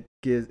 it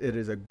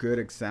is a good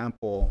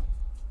example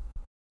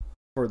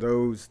for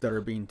those that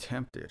are being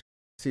tempted.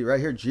 See, right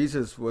here,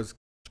 Jesus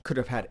could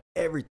have had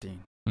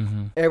everything,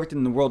 everything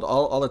in the world,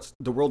 all its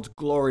the world's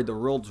glory, the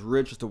world's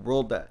riches,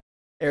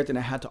 everything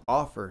it had to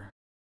offer.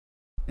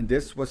 And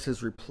this was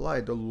his reply: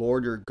 "The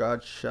Lord your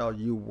God shall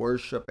you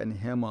worship, and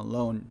him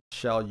alone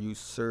shall you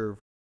serve."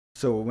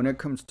 So when it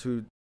comes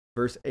to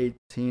verse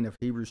 18 of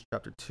Hebrews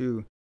chapter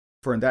 2,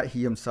 for in that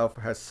he himself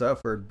has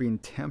suffered, being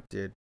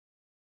tempted,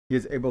 he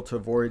is able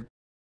to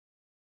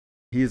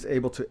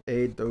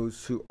aid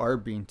those who are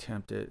being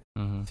tempted.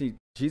 See,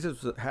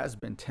 Jesus has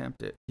been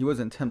tempted. He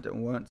wasn't tempted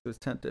once, he was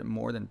tempted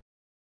more than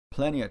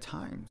plenty of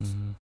times.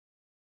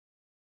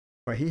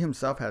 But he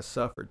himself has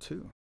suffered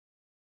too.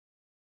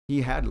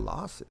 He had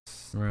losses.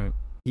 right.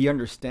 He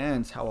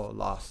understands how a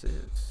loss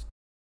is.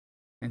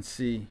 And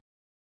see,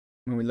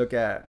 when we look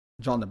at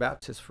John the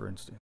Baptist, for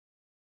instance,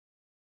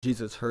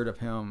 Jesus heard of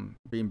him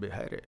being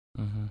beheaded.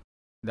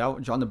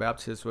 John the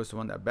Baptist was the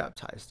one that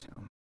baptized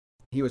him.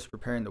 He was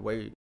preparing the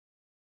way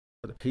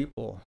for the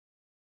people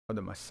of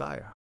the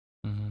Messiah.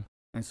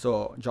 And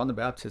so John the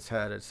Baptist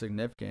had a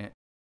significant,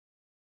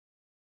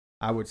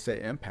 I would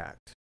say,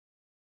 impact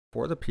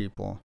for the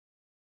people,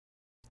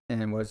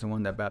 and was the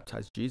one that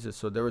baptized Jesus.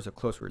 So there was a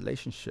close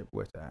relationship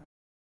with that.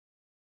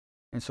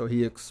 And so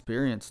he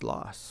experienced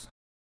loss.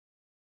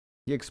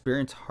 He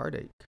experienced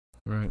heartache.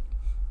 Right.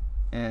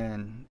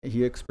 And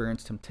he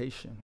experienced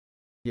temptation.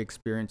 He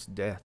experienced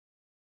death.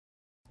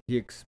 He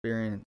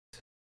experienced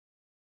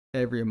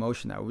every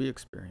emotion that we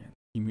experience: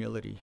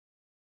 humility,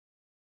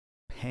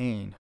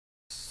 pain,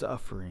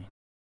 suffering.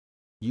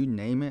 You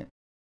name it.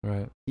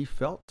 Right. He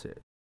felt it.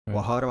 Right.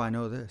 Well, how do I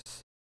know this?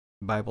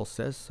 The Bible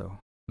says so.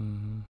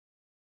 And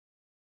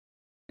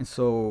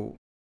so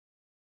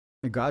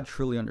God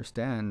truly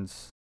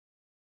understands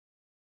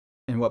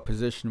in what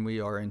position we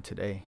are in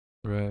today.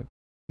 Right.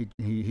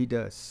 He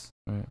does.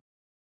 Right.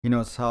 He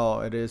knows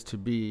how it is to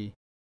be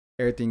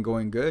everything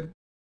going good,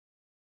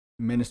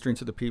 ministering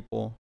to the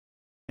people,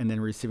 and then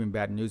receiving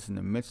bad news in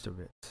the midst of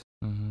it.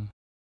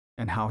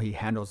 And how he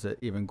handles it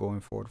even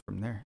going forward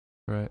from there.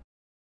 Right.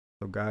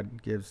 So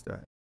God gives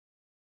that.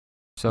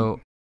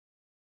 So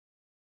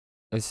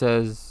it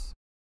says,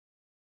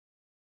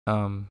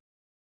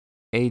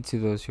 aid to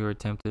those who are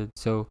tempted.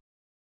 So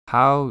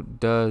how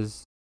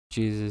does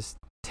Jesus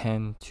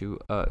tend to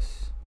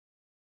us?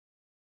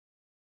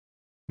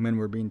 When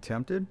we're being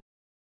tempted?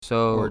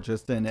 So, or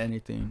just in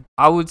anything?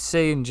 I would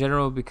say in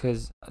general,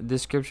 because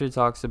this scripture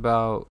talks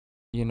about,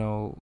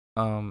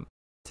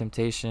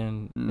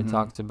 temptation. It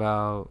talks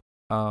about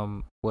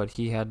what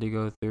he had to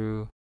go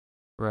through,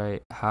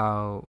 right?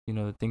 How,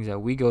 the things that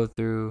we go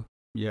through.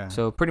 Yeah.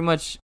 So pretty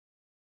much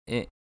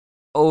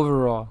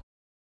overall.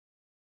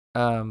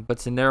 But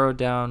to narrow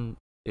down,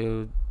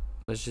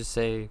 let's just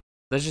say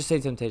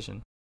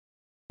temptation.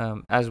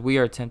 As we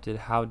are tempted,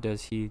 how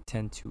does he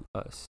tend to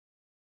us?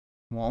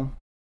 Well,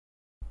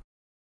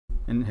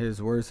 in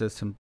his words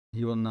says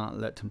he will not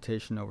let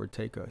temptation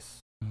overtake us.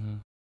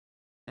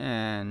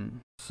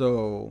 And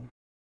so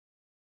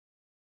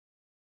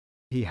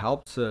he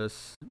helps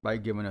us by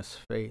giving us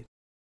faith.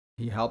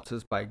 He helps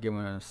us by giving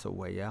us a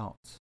way out.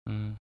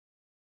 And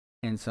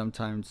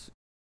sometimes,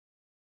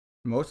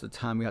 most of the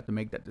time, we have to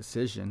make that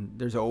decision.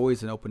 There's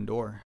always an open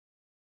door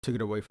to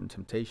get away from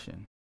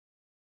temptation.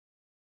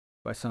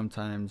 But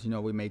sometimes,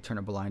 we may turn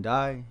a blind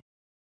eye,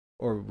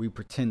 or we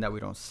pretend that we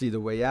don't see the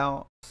way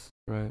out,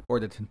 Right. or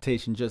the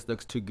temptation just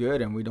looks too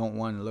good and we don't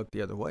want to look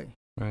the other way.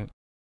 Right.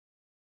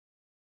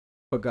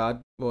 But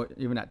God will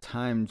even at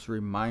times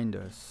remind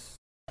us,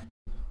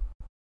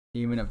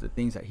 even of the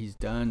things that He's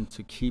done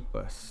to keep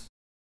us.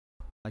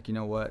 Like, you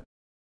know what?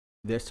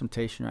 This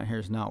temptation right here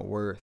is not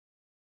worth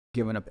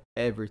giving up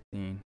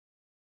everything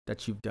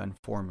that you've done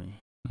for me.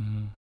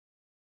 Mm-hmm.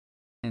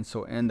 And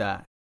so in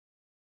that,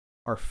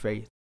 our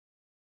faith,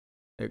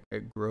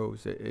 it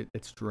grows,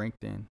 it's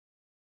strengthened,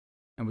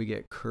 and we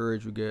get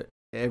courage, we get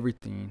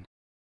everything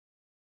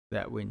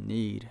that we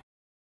need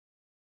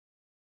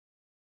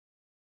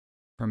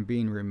from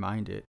being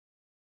reminded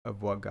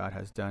of what God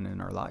has done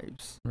in our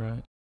lives.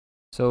 Right.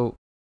 So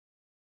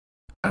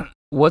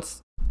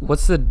what's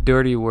the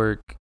dirty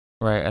work,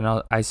 right?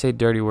 And I say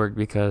dirty work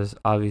because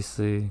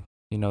obviously,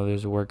 you know,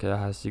 there's work that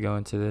has to go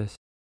into this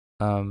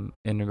in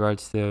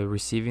regards to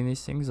receiving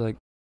these things. Like,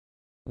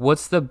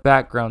 what's the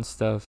background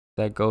stuff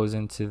that goes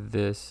into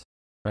this,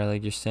 right?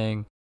 Like you're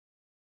saying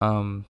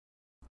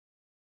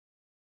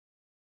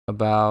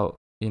about,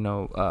 you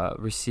know,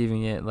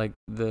 receiving it, like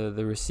the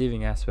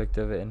receiving aspect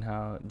of it and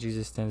how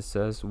Jesus tends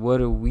to us. What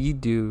do we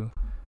do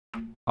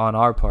on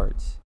our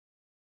parts?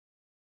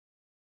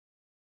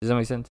 Does that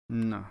make sense?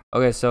 No.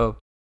 Okay, so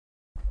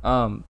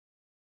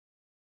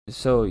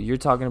you're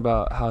talking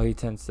about how he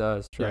tends to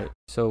us, right? Yeah.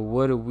 So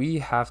what do we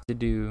have to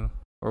do,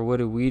 or what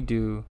do we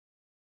do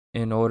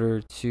in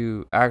order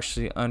to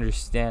actually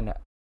understand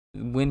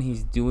when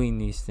he's doing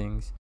these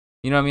things?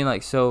 You know what I mean?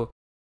 Like, so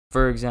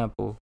for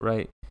example,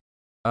 right?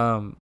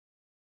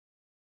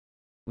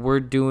 We're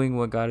doing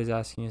what God is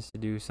asking us to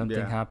do.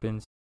 Something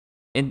happens.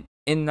 In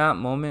that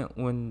moment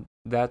when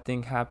that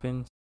thing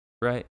happens,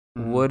 right?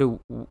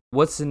 Mm-hmm.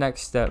 What's the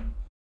next step?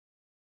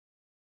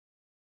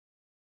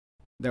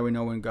 That we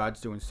know when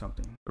God's doing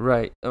something.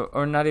 Right.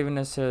 Or not even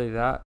necessarily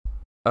that.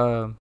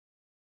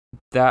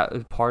 That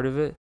is part of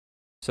it.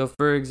 So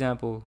for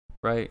example,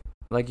 right,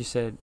 like you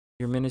said,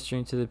 you're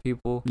ministering to the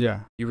people.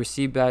 Yeah. You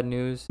receive bad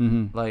news.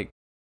 Mm-hmm. Like,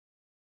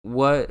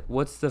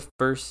 what's the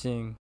first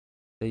thing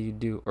that you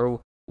do? Or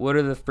what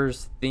are the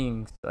first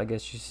things, I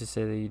guess you should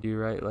say, that you do,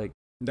 right? Like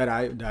that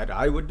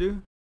I would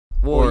do?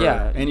 Well, or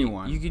yeah,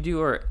 anyone. You could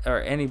do, or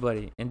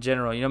anybody in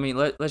general. You know what I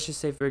mean? Let's just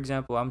say, for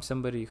example, I'm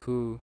somebody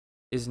who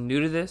is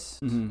new to this,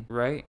 Mm-hmm.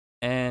 right?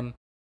 And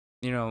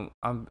you know,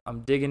 I'm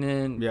digging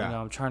in. Yeah. You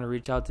know, I'm trying to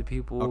reach out to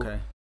people. Okay.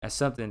 And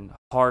something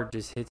hard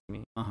just hits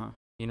me. Uh-huh.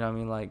 You know what I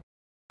mean? Like,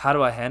 how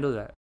do I handle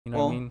that? You know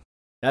what I mean?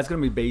 That's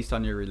gonna be based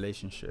on your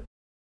relationship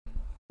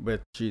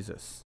with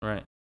Jesus.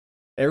 Right.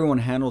 Everyone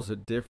handles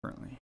it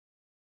differently.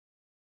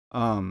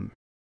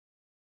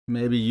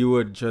 Maybe you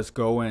would just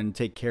go and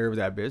take care of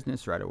that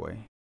business right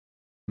away.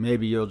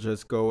 Maybe you'll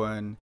just go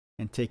and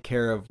take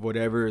care of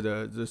whatever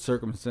the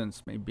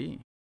circumstance may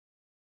be.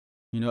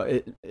 You know,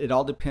 it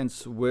all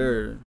depends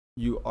where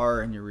you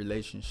are in your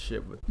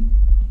relationship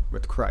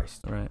with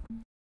Christ. Right.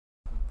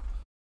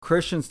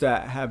 Christians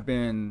that have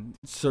been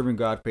serving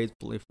God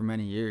faithfully for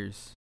many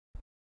years,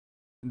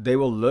 they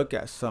will look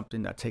at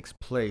something that takes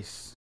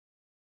place,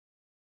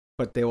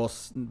 but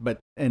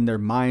in their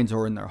minds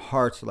or in their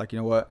hearts, like, you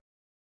know what,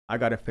 I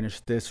got to finish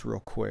this real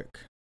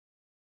quick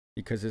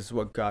because this is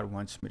what God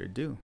wants me to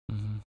do.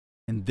 Mm-hmm.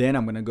 And then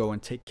I'm going to go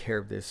and take care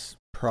of this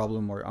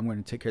problem, or I'm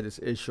going to take care of this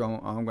issue.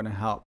 I'm going to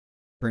help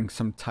bring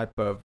some type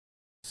of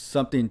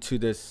something to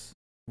this,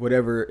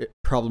 whatever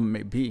problem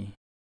may be.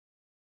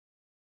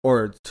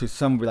 Or to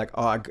some be like,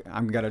 oh,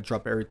 I'm got to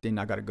drop everything.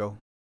 I got to go.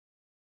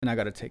 And I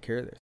got to take care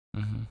of this.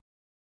 Mm-hmm.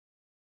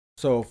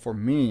 So for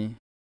me,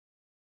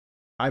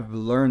 I've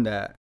learned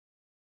that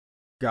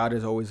God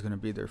is always going to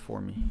be there for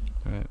me.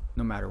 Right.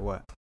 No matter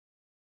what.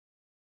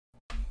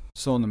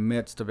 So in the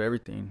midst of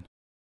everything,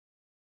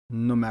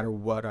 no matter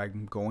what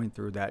I'm going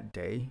through that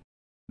day,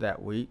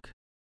 that week,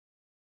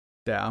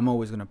 that I'm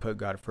always going to put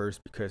God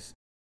first, because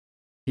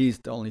He's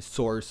the only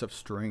source of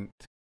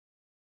strength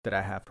that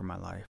I have for my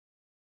life.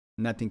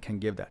 Nothing can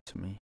give that to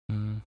me.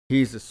 Mm-hmm.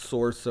 He's the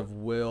source of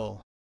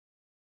will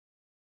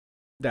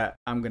that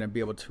I'm going to be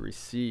able to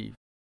receive,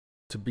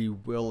 to be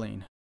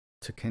willing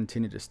to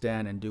continue to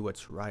stand and do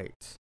what's right,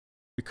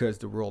 because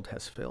the world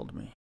has failed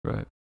me.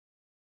 Right.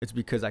 It's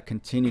because I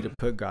continue to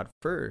put God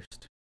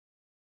first.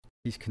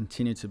 He's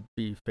continued to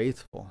be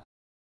faithful.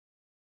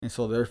 And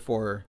so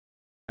therefore,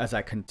 as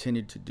I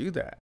continue to do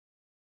that,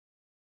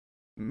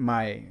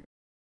 my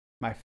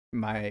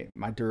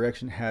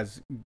direction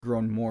has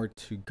grown more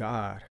to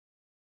God.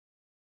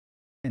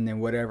 And then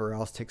whatever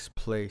else takes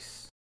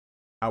place,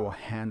 I will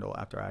handle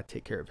after I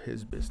take care of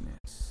His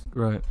business.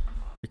 Right.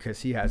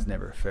 Because He has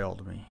never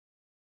failed me.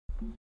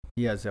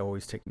 He has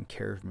always taken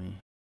care of me.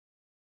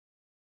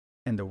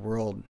 And the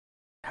world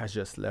has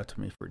just left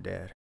me for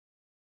dead.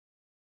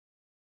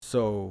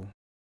 So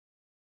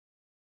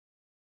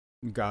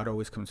God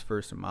always comes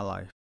first in my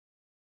life.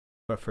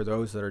 But for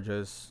those that are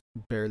just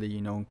barely,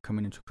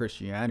 coming into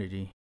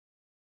Christianity,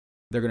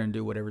 they're going to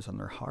do whatever's on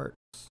their hearts.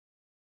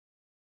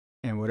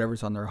 And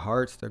whatever's on their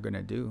hearts, they're going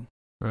to do.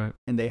 Right.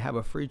 And they have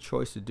a free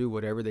choice to do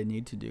whatever they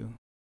need to do.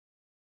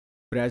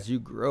 But as you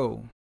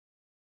grow,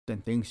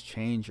 then things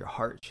change. Your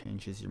heart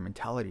changes. Your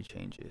mentality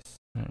changes.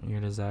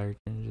 Your desire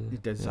changes.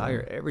 Your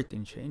desire,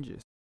 everything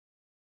changes.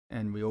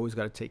 And we always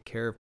got to take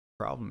care of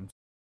problems.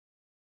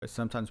 But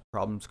sometimes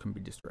problems can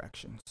be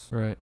distractions.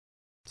 Right.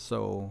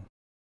 So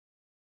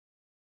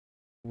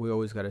we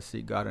always got to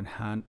see God and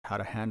how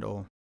to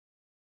handle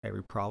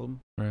every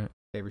problem, right,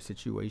 every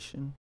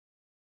situation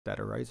that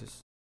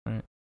arises.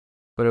 Right.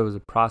 But it was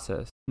a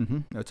process.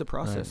 It's a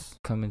process. Right.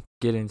 Come and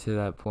get into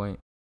that point.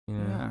 You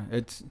know?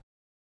 Yeah.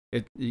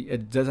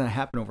 It doesn't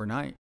happen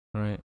overnight.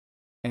 Right.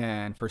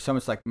 And for some,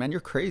 it's like, man,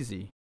 you're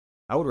crazy.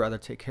 I would rather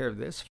take care of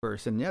this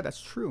first. And yeah,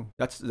 that's true.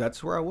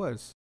 That's where I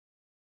was.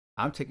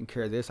 I'm taking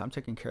care of this. I'm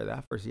taking care of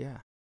that first. Yeah.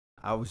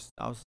 I was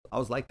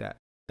like that.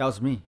 That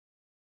was me.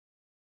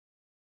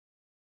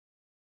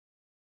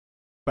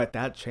 But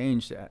that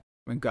changed that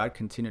when God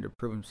continued to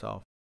prove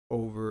himself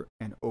over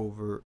and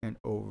over and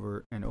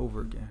over and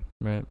over again.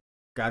 Right.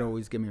 God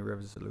always gave me a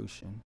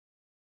resolution.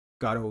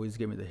 God always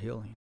gave me the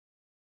healing.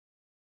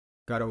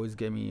 God always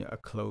gave me a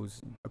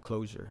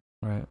closure.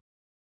 Right.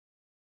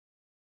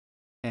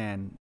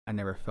 And I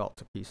never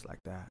felt a peace like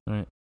that.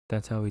 Right.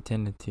 That's how we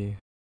tended to.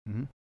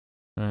 Mm-hmm.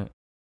 Right.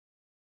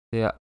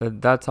 Yeah,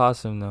 that's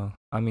awesome though.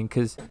 I mean,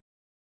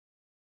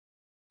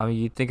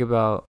 you think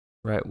about,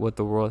 right, what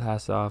the world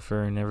has to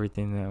offer and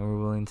everything that we're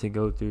willing to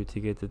go through to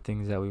get the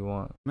things that we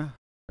want. Yeah.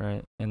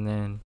 Right. And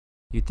then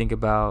you think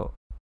about,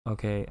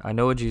 okay, I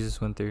know what Jesus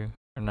went through,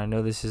 and I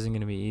know this isn't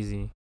going to be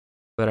easy,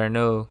 but I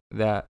know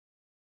that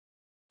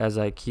as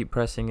I keep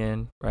pressing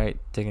in, right,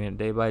 taking it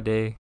day by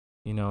day,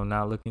 you know,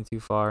 not looking too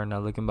far,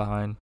 not looking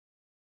behind,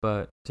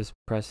 but just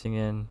pressing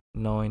in,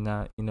 knowing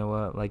that, you know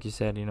what, like you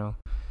said, you know,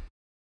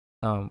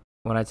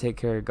 when I take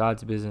care of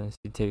God's business,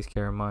 he takes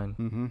care of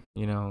mine,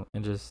 you know,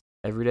 and just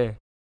every day,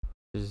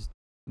 just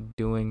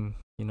doing,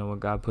 you know,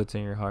 what God puts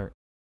in your heart.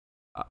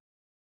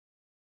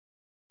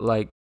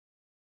 Like,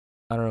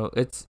 I don't know,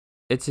 it's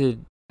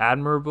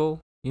admirable,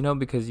 you know,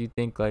 because you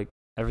think like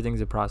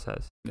everything's a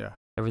process. Yeah.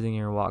 Everything in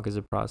your walk is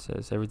a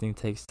process. Everything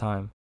takes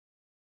time.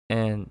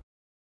 And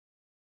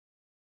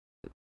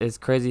it's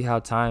crazy how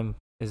time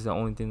is the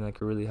only thing that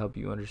can really help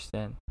you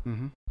understand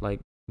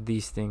like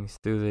these things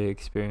through the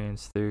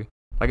experience, through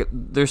like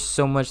there's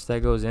so much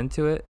that goes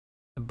into it,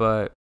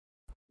 but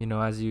you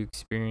know, as you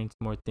experience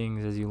more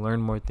things, as you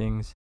learn more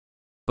things,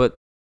 but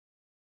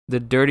the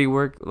dirty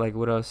work, like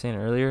what I was saying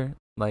earlier,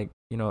 like,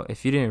 you know,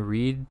 if you didn't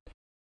read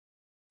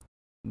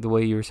the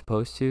way you were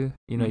supposed to,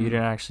 you know, you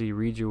didn't actually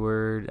read your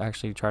word,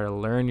 actually try to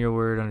learn your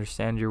word,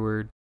 understand your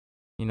word,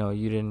 you know,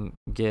 you didn't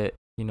get,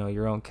 you know,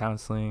 your own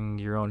counseling,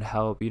 your own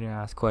help, you didn't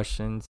ask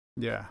questions.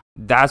 Yeah.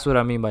 That's what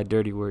I mean by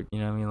dirty work. You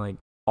know what I mean? Like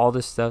all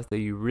the stuff that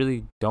you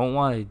really don't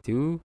want to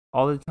do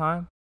all the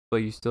time, but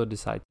you still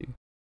decide to.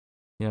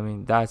 You know what I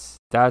mean?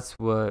 That's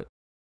what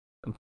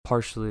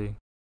partially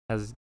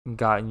has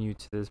gotten you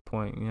to this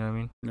point. You know what I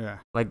mean? Yeah.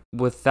 Like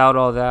without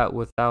all that,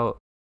 without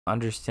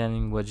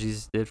understanding what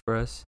Jesus did for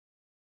us,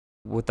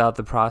 without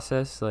the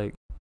process, like,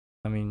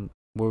 I mean,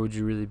 where would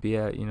you really be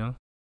at, you know?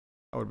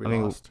 I would be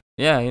lost.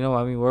 Yeah, you know,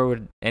 I mean, where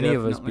would any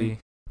of us be,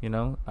 you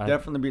know?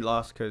 Definitely be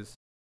lost because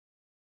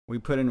we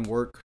put in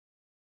work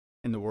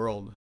in the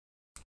world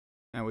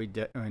and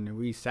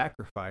we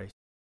sacrifice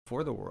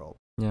for the world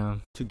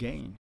to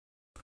gain.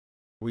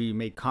 We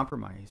made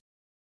compromise.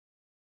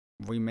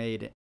 We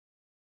made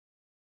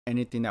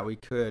anything that we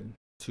could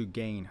to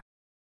gain.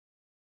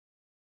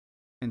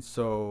 And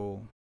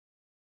so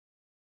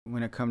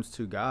when it comes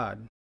to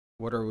God,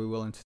 what are we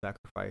willing to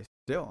sacrifice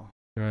still?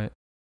 Right.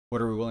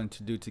 What are we willing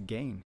to do to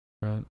gain?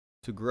 Right.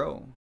 To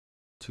grow,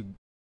 to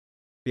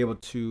be able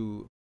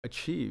to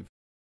achieve.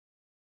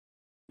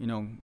 You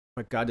know,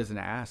 but God doesn't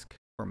ask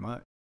for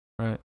much.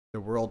 Right. The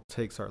world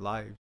takes our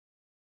lives.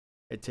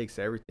 It takes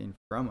everything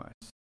from us.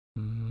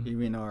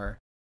 Even our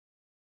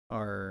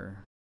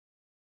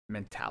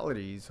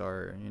mentalities,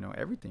 our, you know,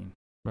 everything.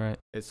 Right.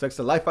 It sucks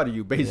the life out of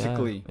you,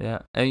 basically. Yeah.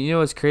 And you know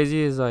what's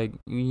crazy is, like,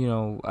 you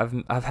know,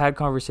 I've had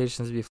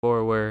conversations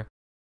before where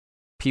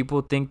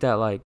people think that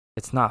like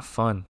it's not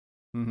fun.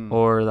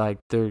 Or like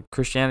their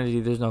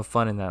Christianity, there's no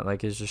fun in that.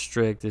 Like it's just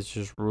strict, it's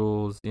just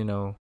rules, you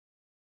know.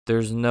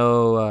 There's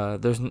no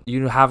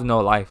you have no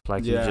life.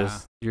 Like you're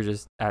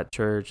just at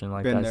church and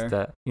like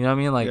that. You know what I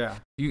mean? Like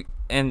you,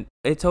 and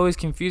it's always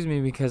confused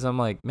me because I'm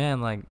like,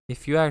 man, like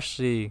if you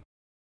actually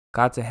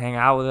got to hang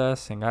out with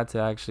us and got to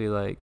actually,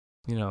 like,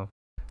 you know,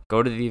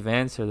 go to the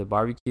events or the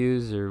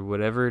barbecues or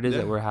whatever it is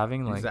that we're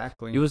having, like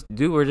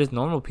we're just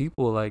normal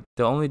people. Like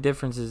the only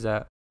difference is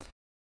that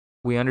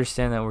we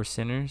understand that we're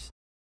sinners,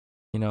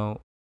 you know,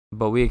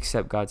 but we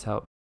accept God's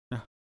help,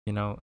 you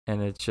know,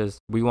 and it's just,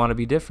 we want to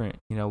be different.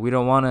 You know, we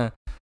don't want to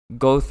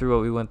go through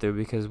what we went through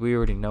because we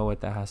already know what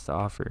that has to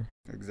offer.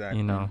 Exactly.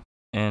 You know,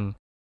 and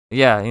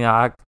yeah, you know,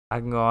 I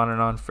can go on and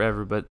on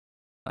forever, but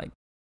like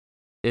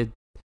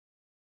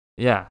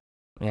yeah.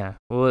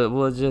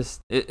 We'll just,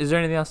 is there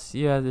anything else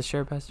you had to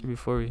share, Pastor,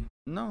 before we?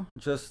 No,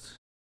 just,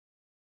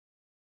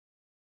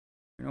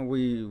 you know,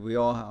 we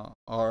all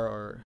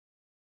are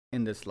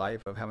in this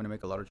life of having to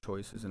make a lot of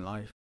choices in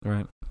life.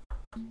 Right.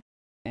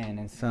 And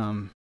in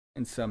some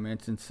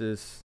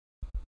instances,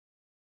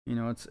 You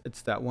know,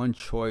 it's that one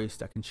choice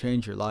that can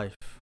change your life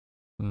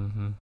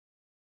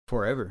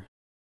forever.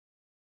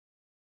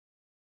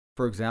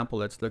 For example,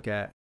 let's look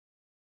at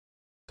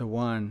the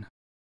one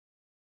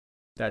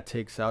that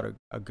takes out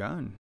a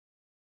gun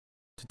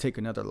to take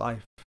another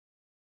life.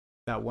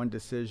 That one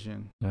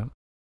decision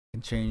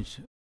can change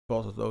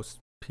both of those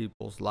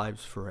people's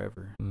lives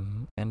forever.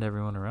 And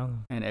everyone around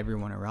them. And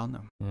everyone around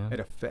them. Yeah. It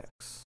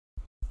affects.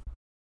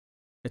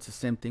 It's the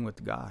same thing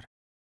with God.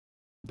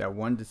 That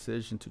one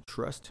decision to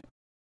trust him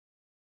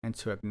and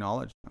to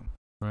acknowledge him.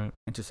 Right.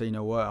 And to say, you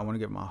know what, I want to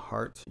give my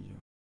heart to you.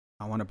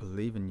 I want to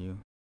believe in you.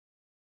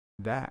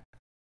 That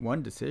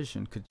one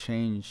decision could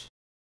change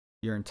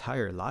your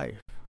entire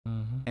life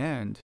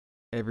and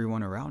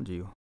everyone around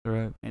you.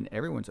 Right. And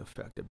everyone's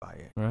affected by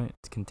it. Right.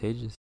 It's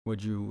contagious.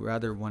 Would you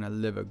rather want to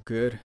live a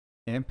good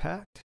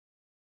impact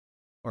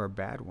or a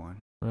bad one?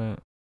 Right.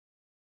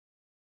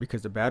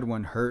 Because the bad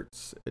one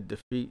hurts, it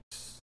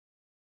defeats,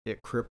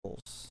 it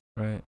cripples.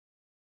 Right.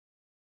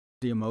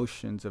 The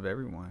emotions of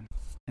everyone.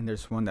 And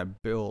there's one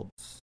that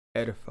builds,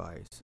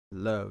 edifies,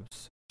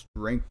 loves,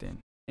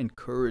 strengthens,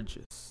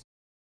 encourages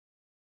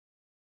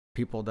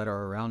people that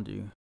are around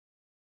you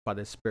by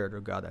the Spirit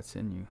of God that's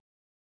in you.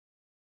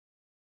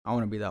 I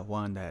want to be that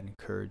one that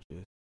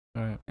encourages.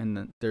 Right. And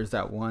then there's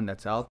that one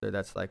that's out there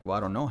that's like, well, I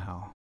don't know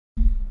how.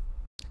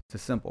 It's a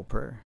simple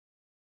prayer.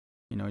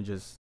 You know,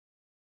 just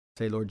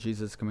say, Lord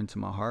Jesus, come into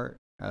my heart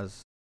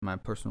as my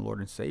personal Lord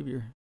and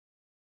Savior.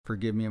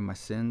 Forgive me of my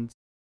sins,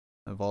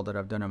 of all that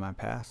I've done in my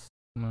past.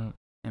 Right.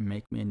 And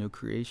make me a new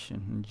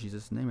creation in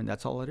Jesus' name. And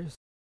that's all it is.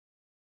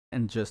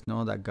 And just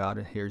know that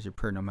God hears your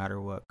prayer no matter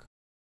what.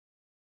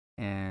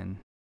 And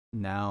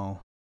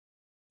now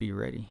be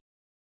ready.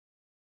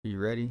 Be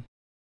ready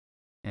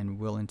and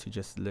willing to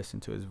just listen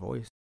to his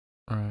voice.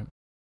 Right.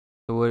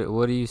 So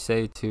what do you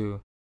say to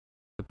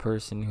the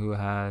person who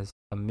has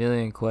a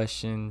million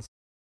questions,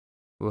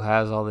 who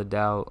has all the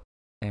doubt,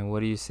 and what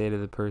do you say to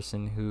the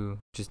person who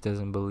just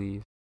doesn't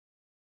believe?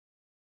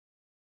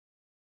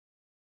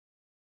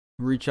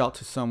 Reach out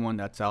to someone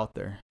that's out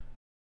there,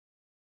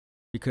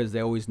 because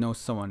they always know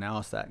someone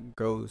else that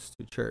goes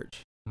to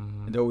church.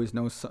 They always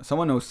know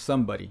someone knows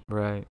somebody.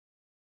 Right.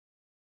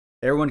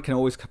 Everyone can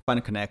always find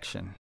a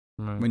connection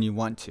when you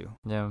want to.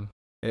 Yeah.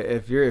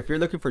 If you're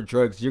looking for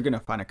drugs, you're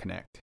gonna find a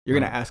connect. You're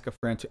gonna ask a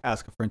friend to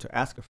ask a friend to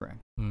ask a friend.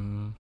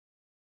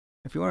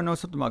 If you want to know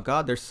something about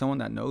God, there's someone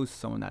that knows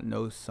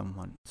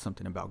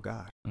something about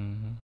God.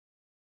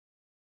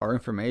 Our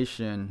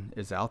information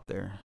is out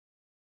there.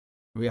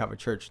 We have a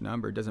church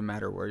number. It doesn't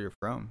matter where you're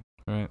from.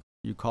 Right.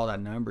 You call that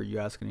number, you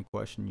ask any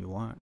question you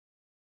want,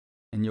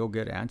 and you'll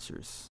get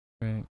answers.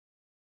 Right.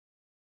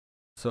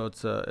 So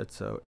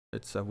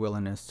it's a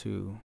willingness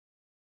to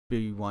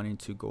be wanting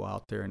to go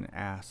out there and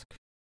ask.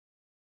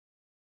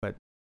 But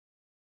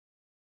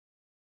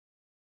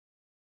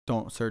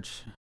don't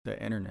search the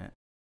internet.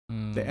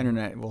 The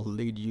internet will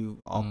lead you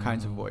all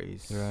kinds of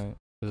ways. Right.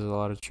 There's a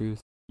lot of truth.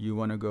 You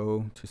want to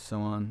go to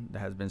someone that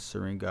has been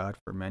serving God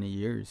for many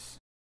years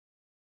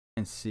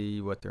and see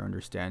what their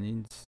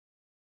understandings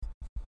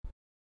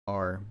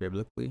are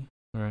biblically.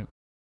 Right.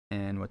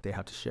 And what they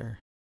have to share.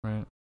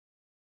 Right.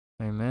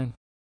 Amen.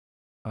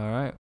 All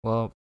right.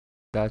 Well,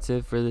 that's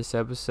it for this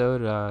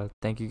episode.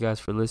 Thank you guys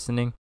for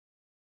listening.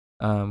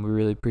 We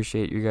really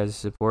appreciate you guys'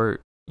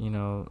 support. You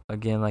know,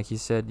 again, like you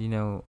said, you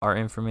know, our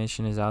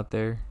information is out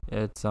there.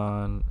 It's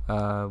on,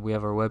 we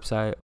have our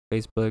website,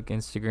 Facebook,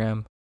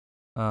 Instagram.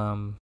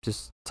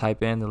 Just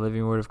type in the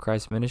Living Word of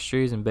Christ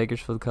Ministries in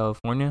Bakersfield,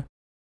 California,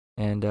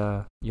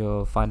 and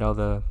you'll find all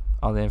the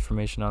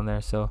information on there.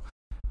 So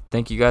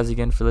thank you guys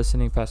again for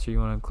listening. Pastor, you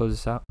want to close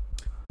this out?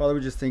 Father, we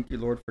just thank you,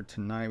 Lord, for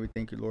tonight. We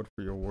thank you, Lord,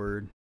 for your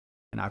word.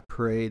 And I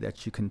pray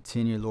that you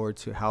continue, Lord,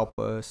 to help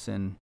us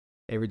in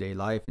everyday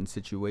life and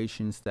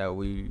situations that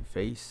we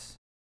face.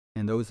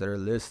 And those that are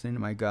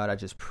listening, my God, I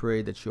just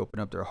pray that you open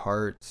up their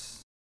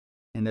hearts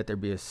and that there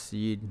be a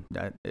seed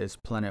that is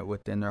planted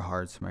within their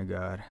hearts, my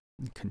God.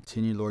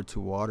 Continue, Lord,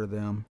 to water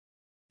them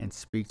and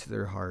speak to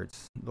their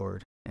hearts,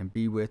 Lord, and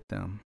be with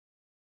them.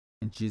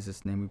 In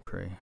Jesus' name we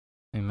pray.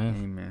 Amen.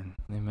 Amen.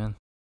 Amen.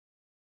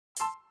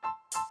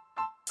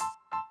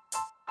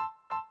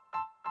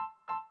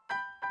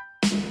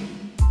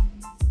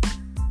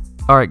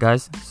 All right,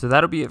 guys. So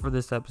that'll be it for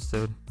this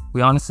episode.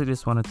 We honestly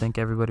just want to thank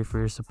everybody for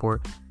your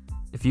support.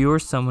 If you or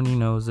someone you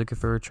know is looking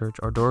for a church,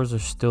 our doors are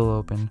still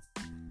open.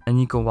 And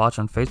you can watch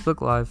on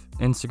Facebook Live,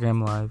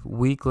 Instagram Live,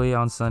 weekly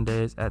on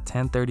Sundays at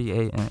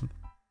 10:30 a.m.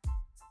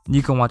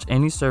 You can watch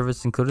any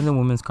service, including the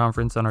Women's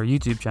Conference, on our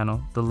YouTube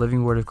channel, The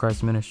Living Word of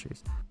Christ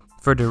Ministries.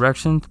 For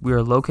directions, we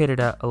are located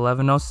at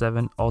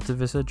 1107 Alta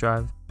Vista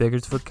Drive,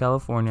 Bakersfield,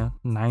 California,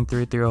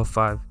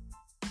 93305.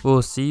 We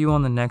will see you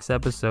on the next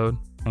episode,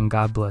 and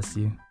God bless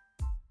you.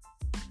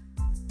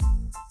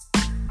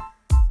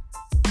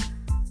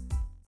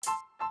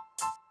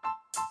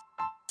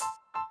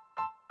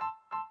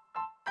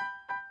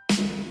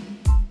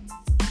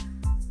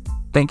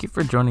 Thank you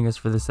for joining us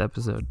for this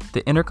episode.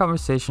 The Inner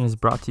Conversation is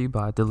brought to you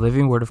by the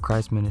Living Word of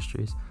Christ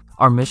Ministries.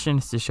 Our mission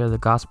is to share the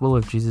gospel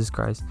of Jesus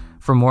Christ.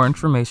 For more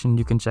information,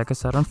 you can check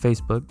us out on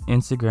Facebook,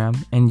 Instagram,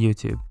 and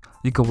YouTube.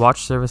 You can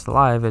watch service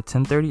live at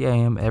 10:30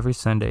 a.m. every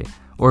Sunday,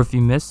 or if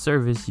you miss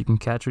service, you can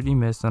catch what you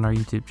missed on our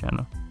YouTube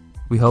channel.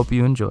 We hope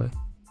you enjoy.